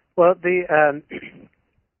 Well, the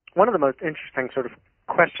one of the most interesting sort of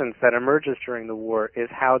questions that emerges during the war is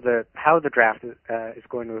how the draft is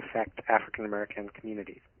going to affect African American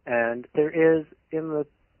communities. And there is, in the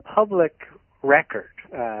public record,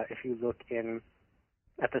 if you look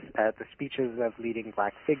at the speeches of leading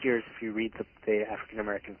black figures, if you read the African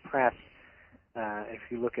American press, if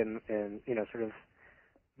you look in sort of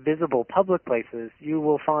visible public places, you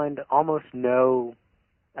will find almost no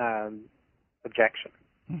objection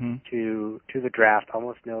to the draft,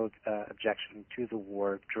 almost no objection to the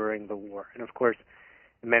war during the war. And of course,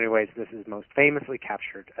 in many ways, this is most famously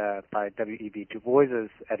captured by W.E.B. Du Bois's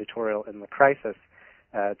editorial in The Crisis,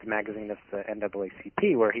 the magazine of the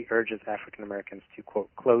NAACP, where he urges African Americans to, quote,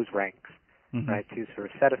 close ranks, right, to sort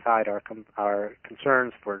of set aside our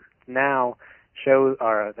concerns for now, show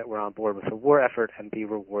that we're on board with the war effort, and be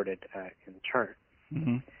rewarded in turn.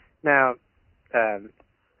 Now,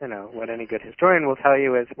 what any good historian will tell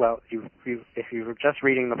you is, well, if you're just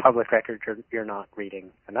reading the public record, you're not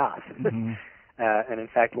reading enough. And in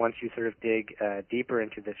fact, once you sort of dig deeper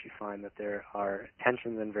into this, you find that there are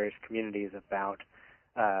tensions in various communities about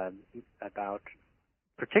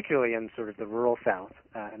particularly in sort of the rural South,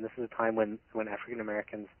 and this is a time when African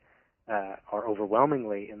Americans are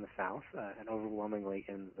overwhelmingly in the South and overwhelmingly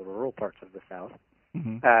in the rural parts of the South,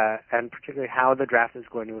 and particularly how the draft is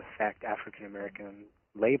going to affect African American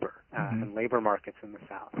labor and labor markets in the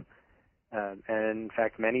South. And in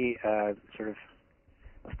fact, many sort of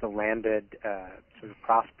the landed, sort of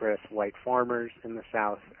prosperous white farmers in the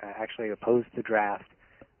South actually opposed the draft,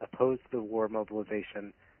 opposed the war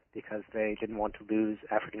mobilization, because they didn't want to lose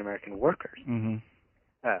African American workers.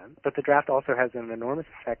 But the draft also has an enormous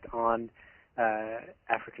effect on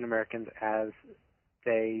African Americans as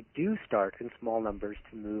they do start in small numbers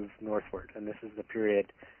to move northward, and this is the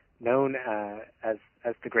period known as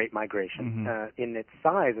the Great Migration. In its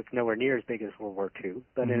size, it's nowhere near as big as World War II,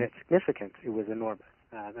 but in its significance, it was enormous.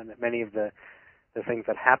 And that many of the things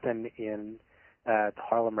that happen in the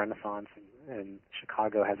Harlem Renaissance, and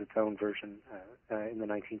Chicago has its own version in the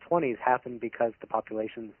 1920s, happened because the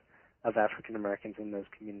populations of African Americans in those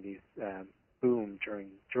communities boomed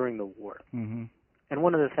during the war. And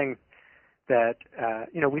one of the things that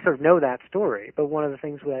we sort of know that story, but one of the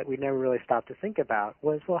things that we never really stopped to think about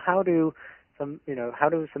was, well, how do some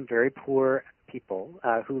very poor people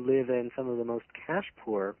who live in some of the most cash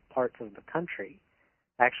poor parts of the country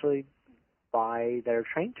actually buy their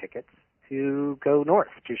train tickets to go north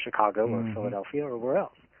to Chicago or Philadelphia or where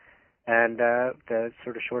else? And the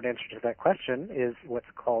sort of short answer to that question is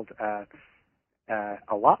what's called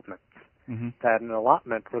allotments. That an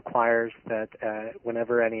allotment requires that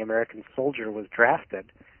whenever any American soldier was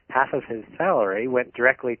drafted, half of his salary went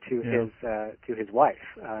directly to his wife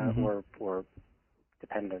or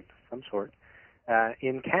dependent of some sort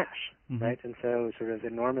in cash, right? And so sort of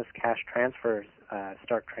enormous cash transfers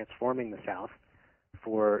start transforming the South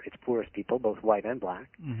for its poorest people, both white and black.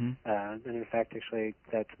 And in fact, actually,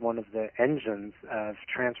 that's one of the engines of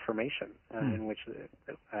transformation in which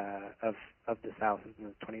of the South in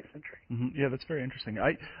the 20th century. Yeah, that's very interesting.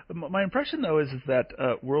 My impression, though, is that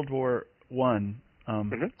World War I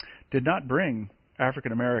did not bring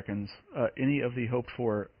African Americans any of the hoped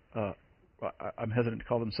for, I'm hesitant to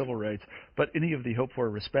call them civil rights, but any of the hoped for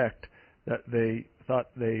respect that they thought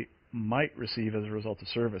they might receive as a result of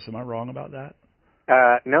service. Am I wrong about that?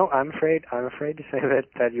 No, I'm afraid to say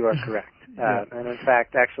that you are correct. And in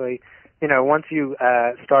fact, actually, once you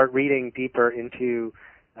start reading deeper into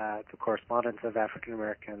the correspondence of African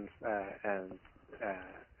Americans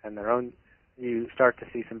and their own, you start to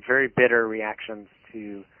see some very bitter reactions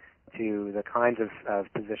to the kinds of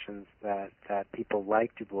positions that people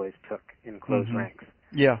like Du Bois took in close ranks.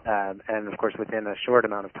 And of course, within a short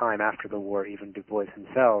amount of time after the war, even Du Bois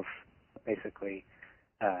himself basically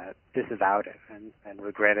disavowed it and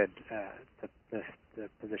regretted the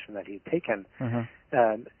position that he had taken,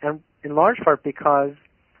 and in large part because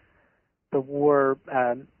the war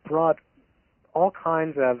brought all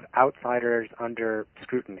kinds of outsiders under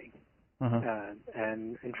scrutiny,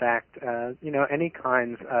 and in fact, any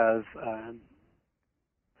kinds of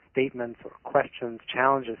statements or questions,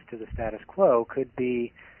 challenges to the status quo could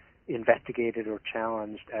be investigated or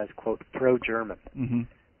challenged as, quote, pro-German.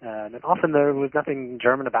 And often there was nothing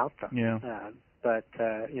German about them. But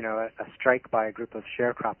a strike by a group of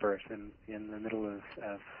sharecroppers in the middle of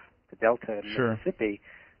the Delta in Mississippi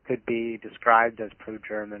could be described as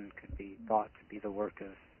pro-German, could be thought to be the work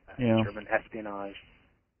of German espionage.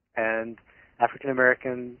 And African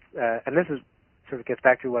Americans, and this is sort of gets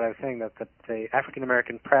back to what I was saying, that the African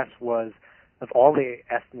American press was, of all the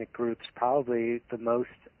ethnic groups, probably the most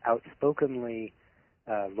outspokenly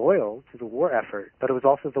loyal to the war effort, but it was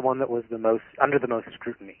also the one that was under the most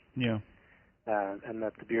scrutiny. And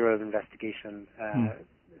that the Bureau of Investigation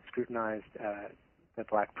scrutinized the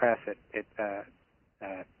black press.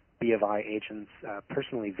 B of I agents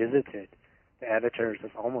personally visited the editors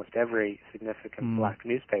of almost every significant black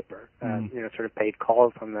newspaper, sort of paid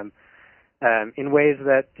calls on them in ways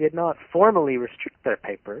that did not formally restrict their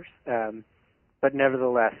papers, but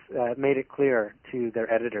nevertheless made it clear to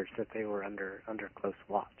their editors that they were under close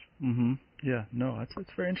watch. Mm-hmm. Yeah, no, that's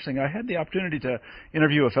very interesting. I had the opportunity to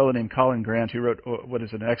interview a fellow named Colin Grant who wrote what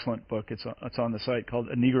is an excellent book. It's on the site called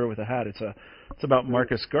A Negro with a Hat. It's about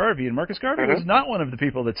Marcus Garvey, and Marcus Garvey was not one of the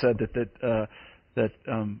people that said that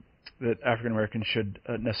African Americans should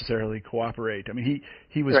necessarily cooperate. I mean,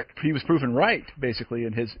 he was proven right basically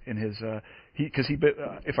in his because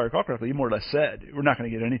if I recall correctly, he more or less said we're not going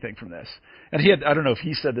to get anything from this. And I don't know if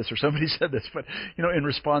he said this or somebody said this, but in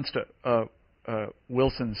response to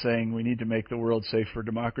Wilson saying we need to make the world safe for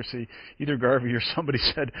democracy, either Garvey or somebody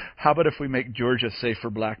said, how about if we make Georgia safe for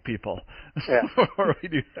black people? Yeah. Or we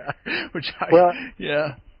do that,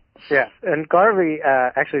 Yeah, and Garvey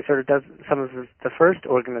actually sort of does some of the first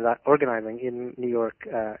organizing in New York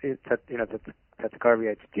that the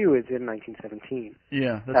Garveyites do is in 1917.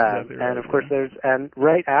 Yeah, that's exactly right. And of course, and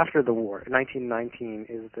right after the war, 1919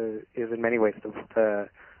 is in many ways the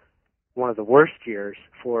one of the worst years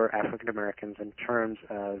for African Americans in terms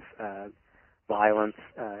of violence,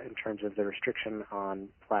 in terms of the restriction on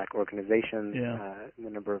black organizations, the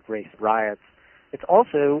number of race riots. It's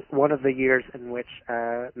also one of the years in which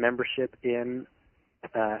membership in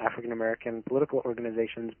African American political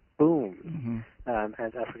organizations boomed.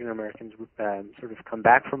 As African Americans sort of come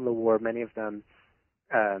back from the war, many of them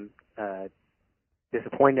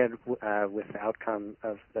disappointed with the outcome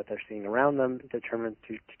that they're seeing around them, determined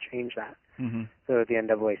to change that. So the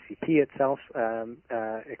NAACP itself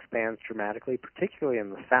expands dramatically, particularly in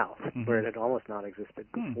the South, where it had almost not existed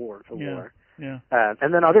before the war. Yeah.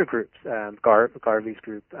 And then other groups, Garvey's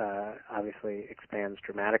group obviously expands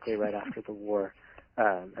dramatically right after the war,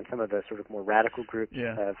 and some of the sort of more radical groups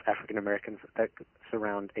of African Americans that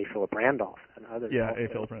surround A. Philip Randolph and others. Yeah, A.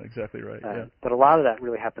 Philip Randolph, exactly right. But a lot of that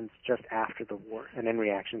really happens just after the war and in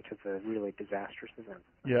reaction to the really disastrous events.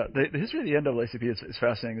 Yeah, the history of the NAACP is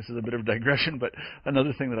fascinating. This is a bit of a digression, but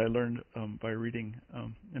another thing that I learned by reading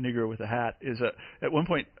A Negro with a Hat is at one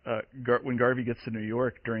point when Garvey gets to New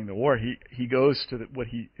York during the war, he goes to what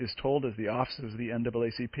he is told is the offices of the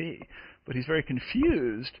NAACP, but he's very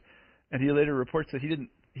confused. And he later reports that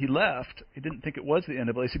he left. He didn't think it was the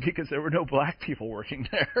NAACP because there were no black people working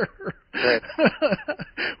there, right.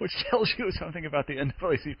 Which tells you something about the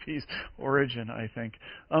NAACP's origin, I think.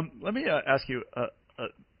 Let me ask you,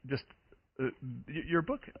 your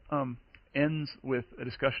book ends with a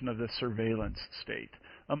discussion of the surveillance state.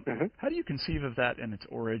 How do you conceive of that and its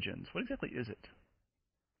origins? What exactly is it?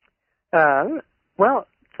 Well,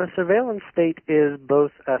 the surveillance state is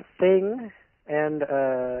both a thing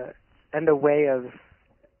and a way of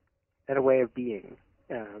being,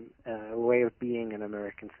 a way of being an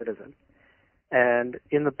American citizen. And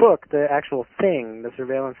in the book, the actual thing, the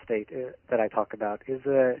surveillance state that I talk about, is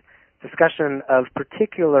a discussion of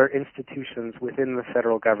particular institutions within the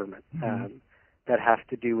federal government that have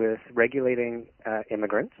to do with regulating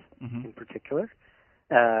immigrants in particular.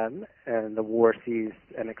 And the war sees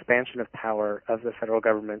an expansion of power of the federal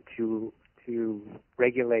government to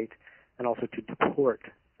regulate and also to deport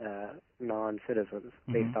non-citizens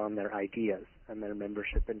based on their ideas and their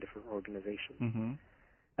membership in different organizations.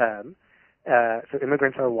 So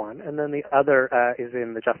immigrants are one, and then the other is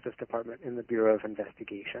in the Justice Department, in the Bureau of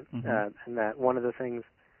Investigation. And that one of the things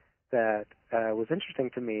that was interesting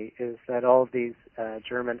to me is that all of these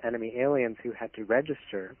German enemy aliens who had to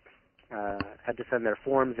register had to send their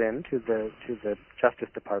forms in to the Justice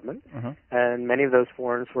Department, and many of those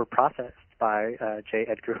forms were processed by J.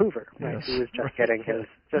 Edgar Hoover, right, who was just getting his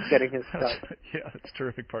start. Yeah, that's a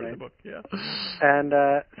terrific part of the book. Yeah, and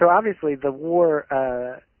so obviously the war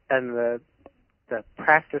and the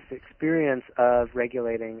practice experience of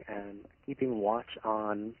regulating and keeping watch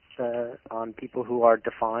on people who are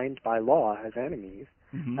defined by law as enemies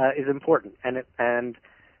is important, and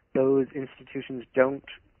those institutions don't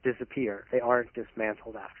disappear. They aren't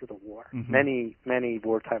dismantled after the war. Many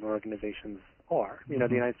wartime organizations are. The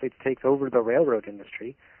United States takes over the railroad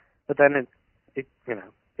industry, but then it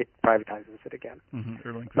privatizes it again.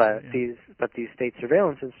 But these state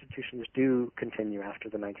surveillance institutions do continue after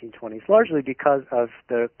the 1920s, largely because of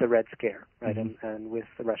the Red Scare, right? And with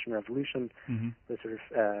the Russian Revolution, the sort of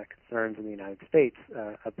concerns in the United States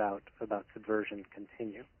about subversion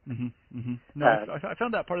continue. No, I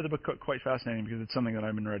found that part of the book quite fascinating because it's something that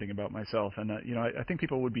I've been writing about myself, and I think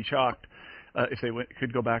people would be shocked if they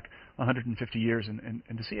could go back 150 years and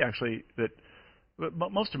to see actually that.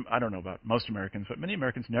 I don't know about most Americans, but many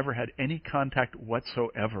Americans never had any contact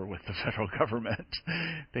whatsoever with the federal government.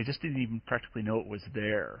 They just didn't even practically know it was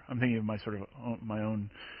there. I'm thinking of my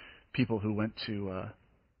own people who went to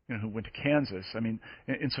Kansas. I mean,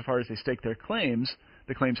 insofar as they staked their claims,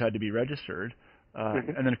 the claims had to be registered.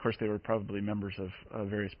 And then, of course, they were probably members of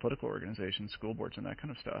various political organizations, school boards, and that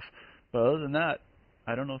kind of stuff. But other than that,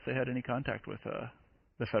 I don't know if they had any contact with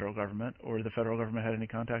the federal government, or the federal government had any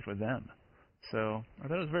contact with them. So I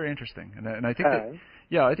thought it was very interesting, and I think that,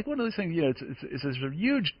 yeah, I think one of those things, it's a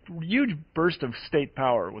huge burst of state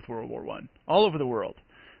power with World War I all over the world.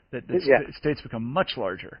 That states become much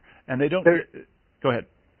larger, and they don't. Go ahead.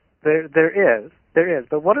 There is,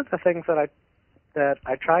 but one of the things that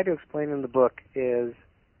I try to explain in the book is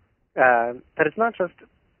that it's not just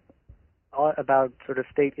about sort of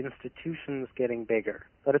state institutions getting bigger,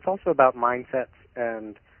 but it's also about mindsets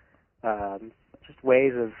and just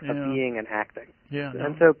ways of being and acting. Yeah.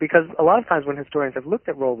 And so, because a lot of times when historians have looked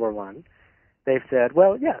at World War I, they've said,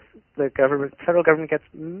 well, yes, the federal government gets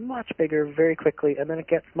much bigger very quickly, and then it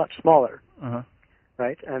gets much smaller. Uh-huh.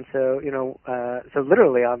 Right? And so, so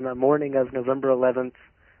literally on the morning of November 11th,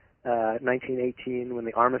 1918, when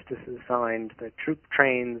the armistice is signed, the troop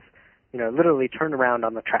trains, literally turn around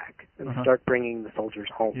on the track and start bringing the soldiers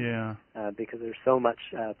home. Yeah. Because there's so much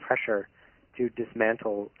pressure to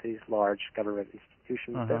dismantle these large government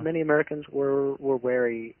institutions that many Americans were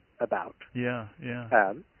wary about. Yeah,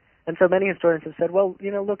 yeah. And so many historians have said, well,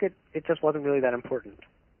 look, it just wasn't really that important.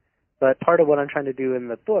 But part of what I'm trying to do in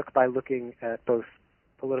the book, by looking at both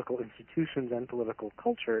political institutions and political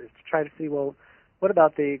culture, is to try to see, well, what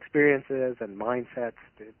about the experiences and mindsets,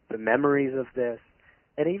 the memories of this,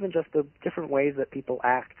 and even just the different ways that people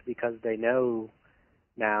act because they know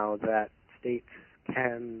now that states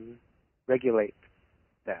can regulate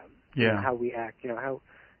them. Yeah. How we act, how,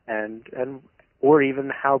 and or even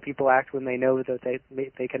how people act when they know that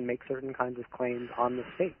they can make certain kinds of claims on the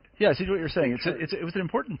state. Yeah, I see what you're saying. It was an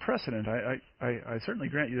important precedent. I certainly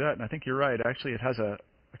grant you that, and I think you're right. Actually, it has a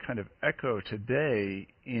kind of echo today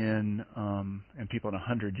in, and people in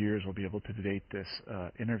 100 years will be able to date this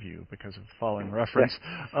interview because of the following reference.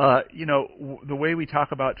 The way we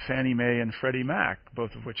talk about Fannie Mae and Freddie Mac,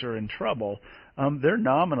 both of which are in trouble, they're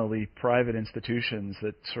nominally private institutions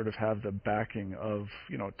that sort of have the backing of,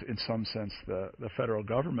 in some sense, the federal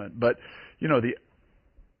government. But,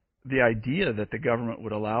 the idea that the government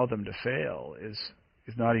would allow them to fail is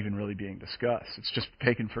not even really being discussed. It's just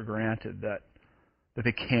taken for granted that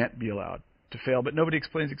they can't be allowed to fail, but nobody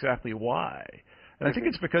explains exactly why. And I think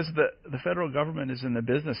it's because the federal government is in the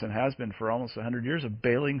business, and has been for almost 100 years, of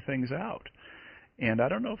bailing things out. And I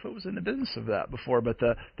don't know if it was in the business of that before, but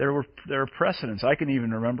there are precedents. I can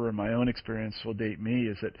even remember in my own experience, will date me,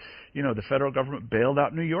 is that, the federal government bailed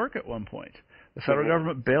out New York at one point. The federal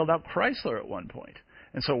government bailed out Chrysler at one point.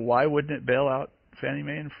 And so why wouldn't it bail out Fannie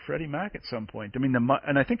Mae and Freddie Mac at some point? I mean,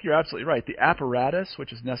 and I think you're absolutely right. The apparatus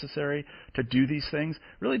which is necessary to do these things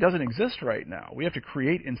really doesn't exist right now. We have to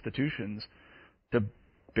create institutions to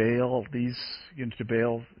bail to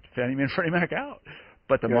bail Fannie Mae and Freddie Mac out.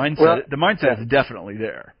 But the mindset is definitely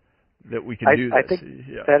there that we can do this. I think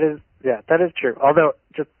that is true. Although,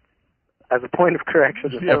 just as a point of correction,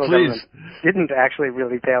 the federal government didn't actually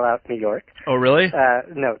really bail out New York. Oh, really?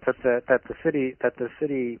 No, that the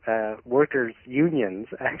city workers' unions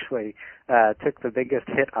actually took the biggest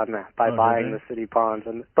hit on that by buying the city bonds.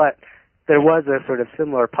 But there was a sort of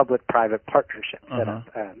similar public-private partnership set up,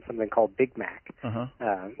 something called Big Mac,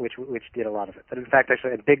 which did a lot of it. But in fact,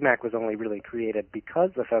 actually, Big Mac was only really created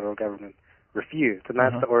because the federal government refused, and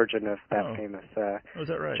that's the origin of that famous is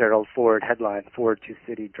that right? Gerald Ford headline, "Ford to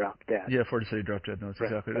City Drop Dead." Yeah, Ford to City Drop Dead. No, that's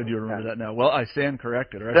exactly. I do remember that now. Well, I stand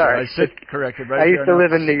corrected. Or Sorry. I sit corrected. Right. I used to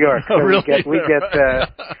live in New York, so really?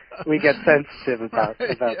 we get sensitive about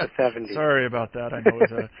the 70s. Sorry about that. I know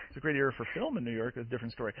it's a great era for film in New York. It's a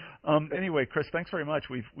different story. Anyway, Chris, thanks very much.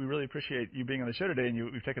 We really appreciate you being on the show today,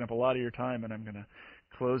 and we've taken up a lot of your time. And I'm going to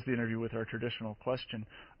close the interview with our traditional question.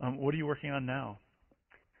 What are you working on now?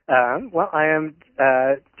 Well, I am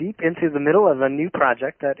deep into the middle of a new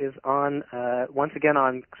project that is on, once again,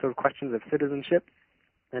 on sort of questions of citizenship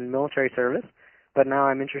and military service. But now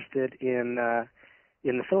I'm interested in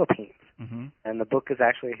the Philippines. Mm-hmm. And the book is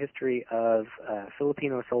actually a history of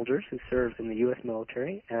Filipino soldiers who served in the U.S.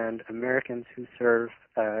 military and Americans who served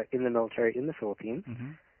in the military in the Philippines.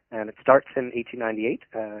 Mm-hmm. And it starts in 1898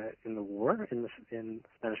 in the war, in the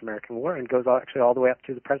Spanish-American War, and goes actually all the way up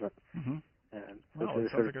to the present. Mm-hmm. Wow,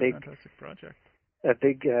 it sounds like a fantastic project. A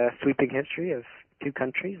big sweeping history of two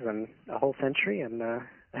countries and a whole century, and I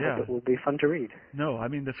hope it will be fun to read. No, I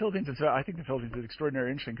mean, I think the Philippines is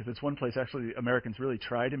extraordinarily interesting because it's one place actually Americans really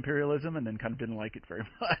tried imperialism and then kind of didn't like it very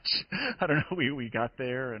much. I don't know, we got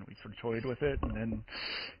there and we sort of toyed with it, and then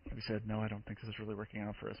we said, no, I don't think this is really working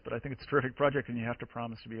out for us. But I think it's a terrific project, and you have to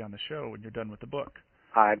promise to be on the show when you're done with the book.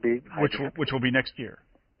 Which will be next year.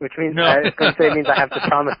 which means No. I was going to say it means I have to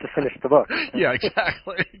promise to finish the book. Yeah,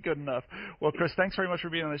 exactly. Good enough. Well, Chris, thanks very much for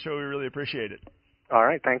being on the show. We really appreciate it. All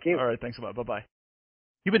right, thank you. All right, thanks a lot. Bye-bye.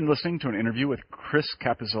 You've been listening to an interview with Chris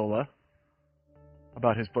Capizzola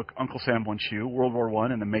about his book, Uncle Sam Wants You, World War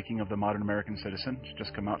I and the Making of the Modern American Citizen. It's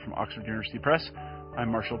just come out from Oxford University Press.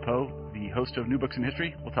 I'm Marshall Poe, the host of New Books in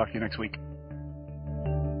History. We'll talk to you next week.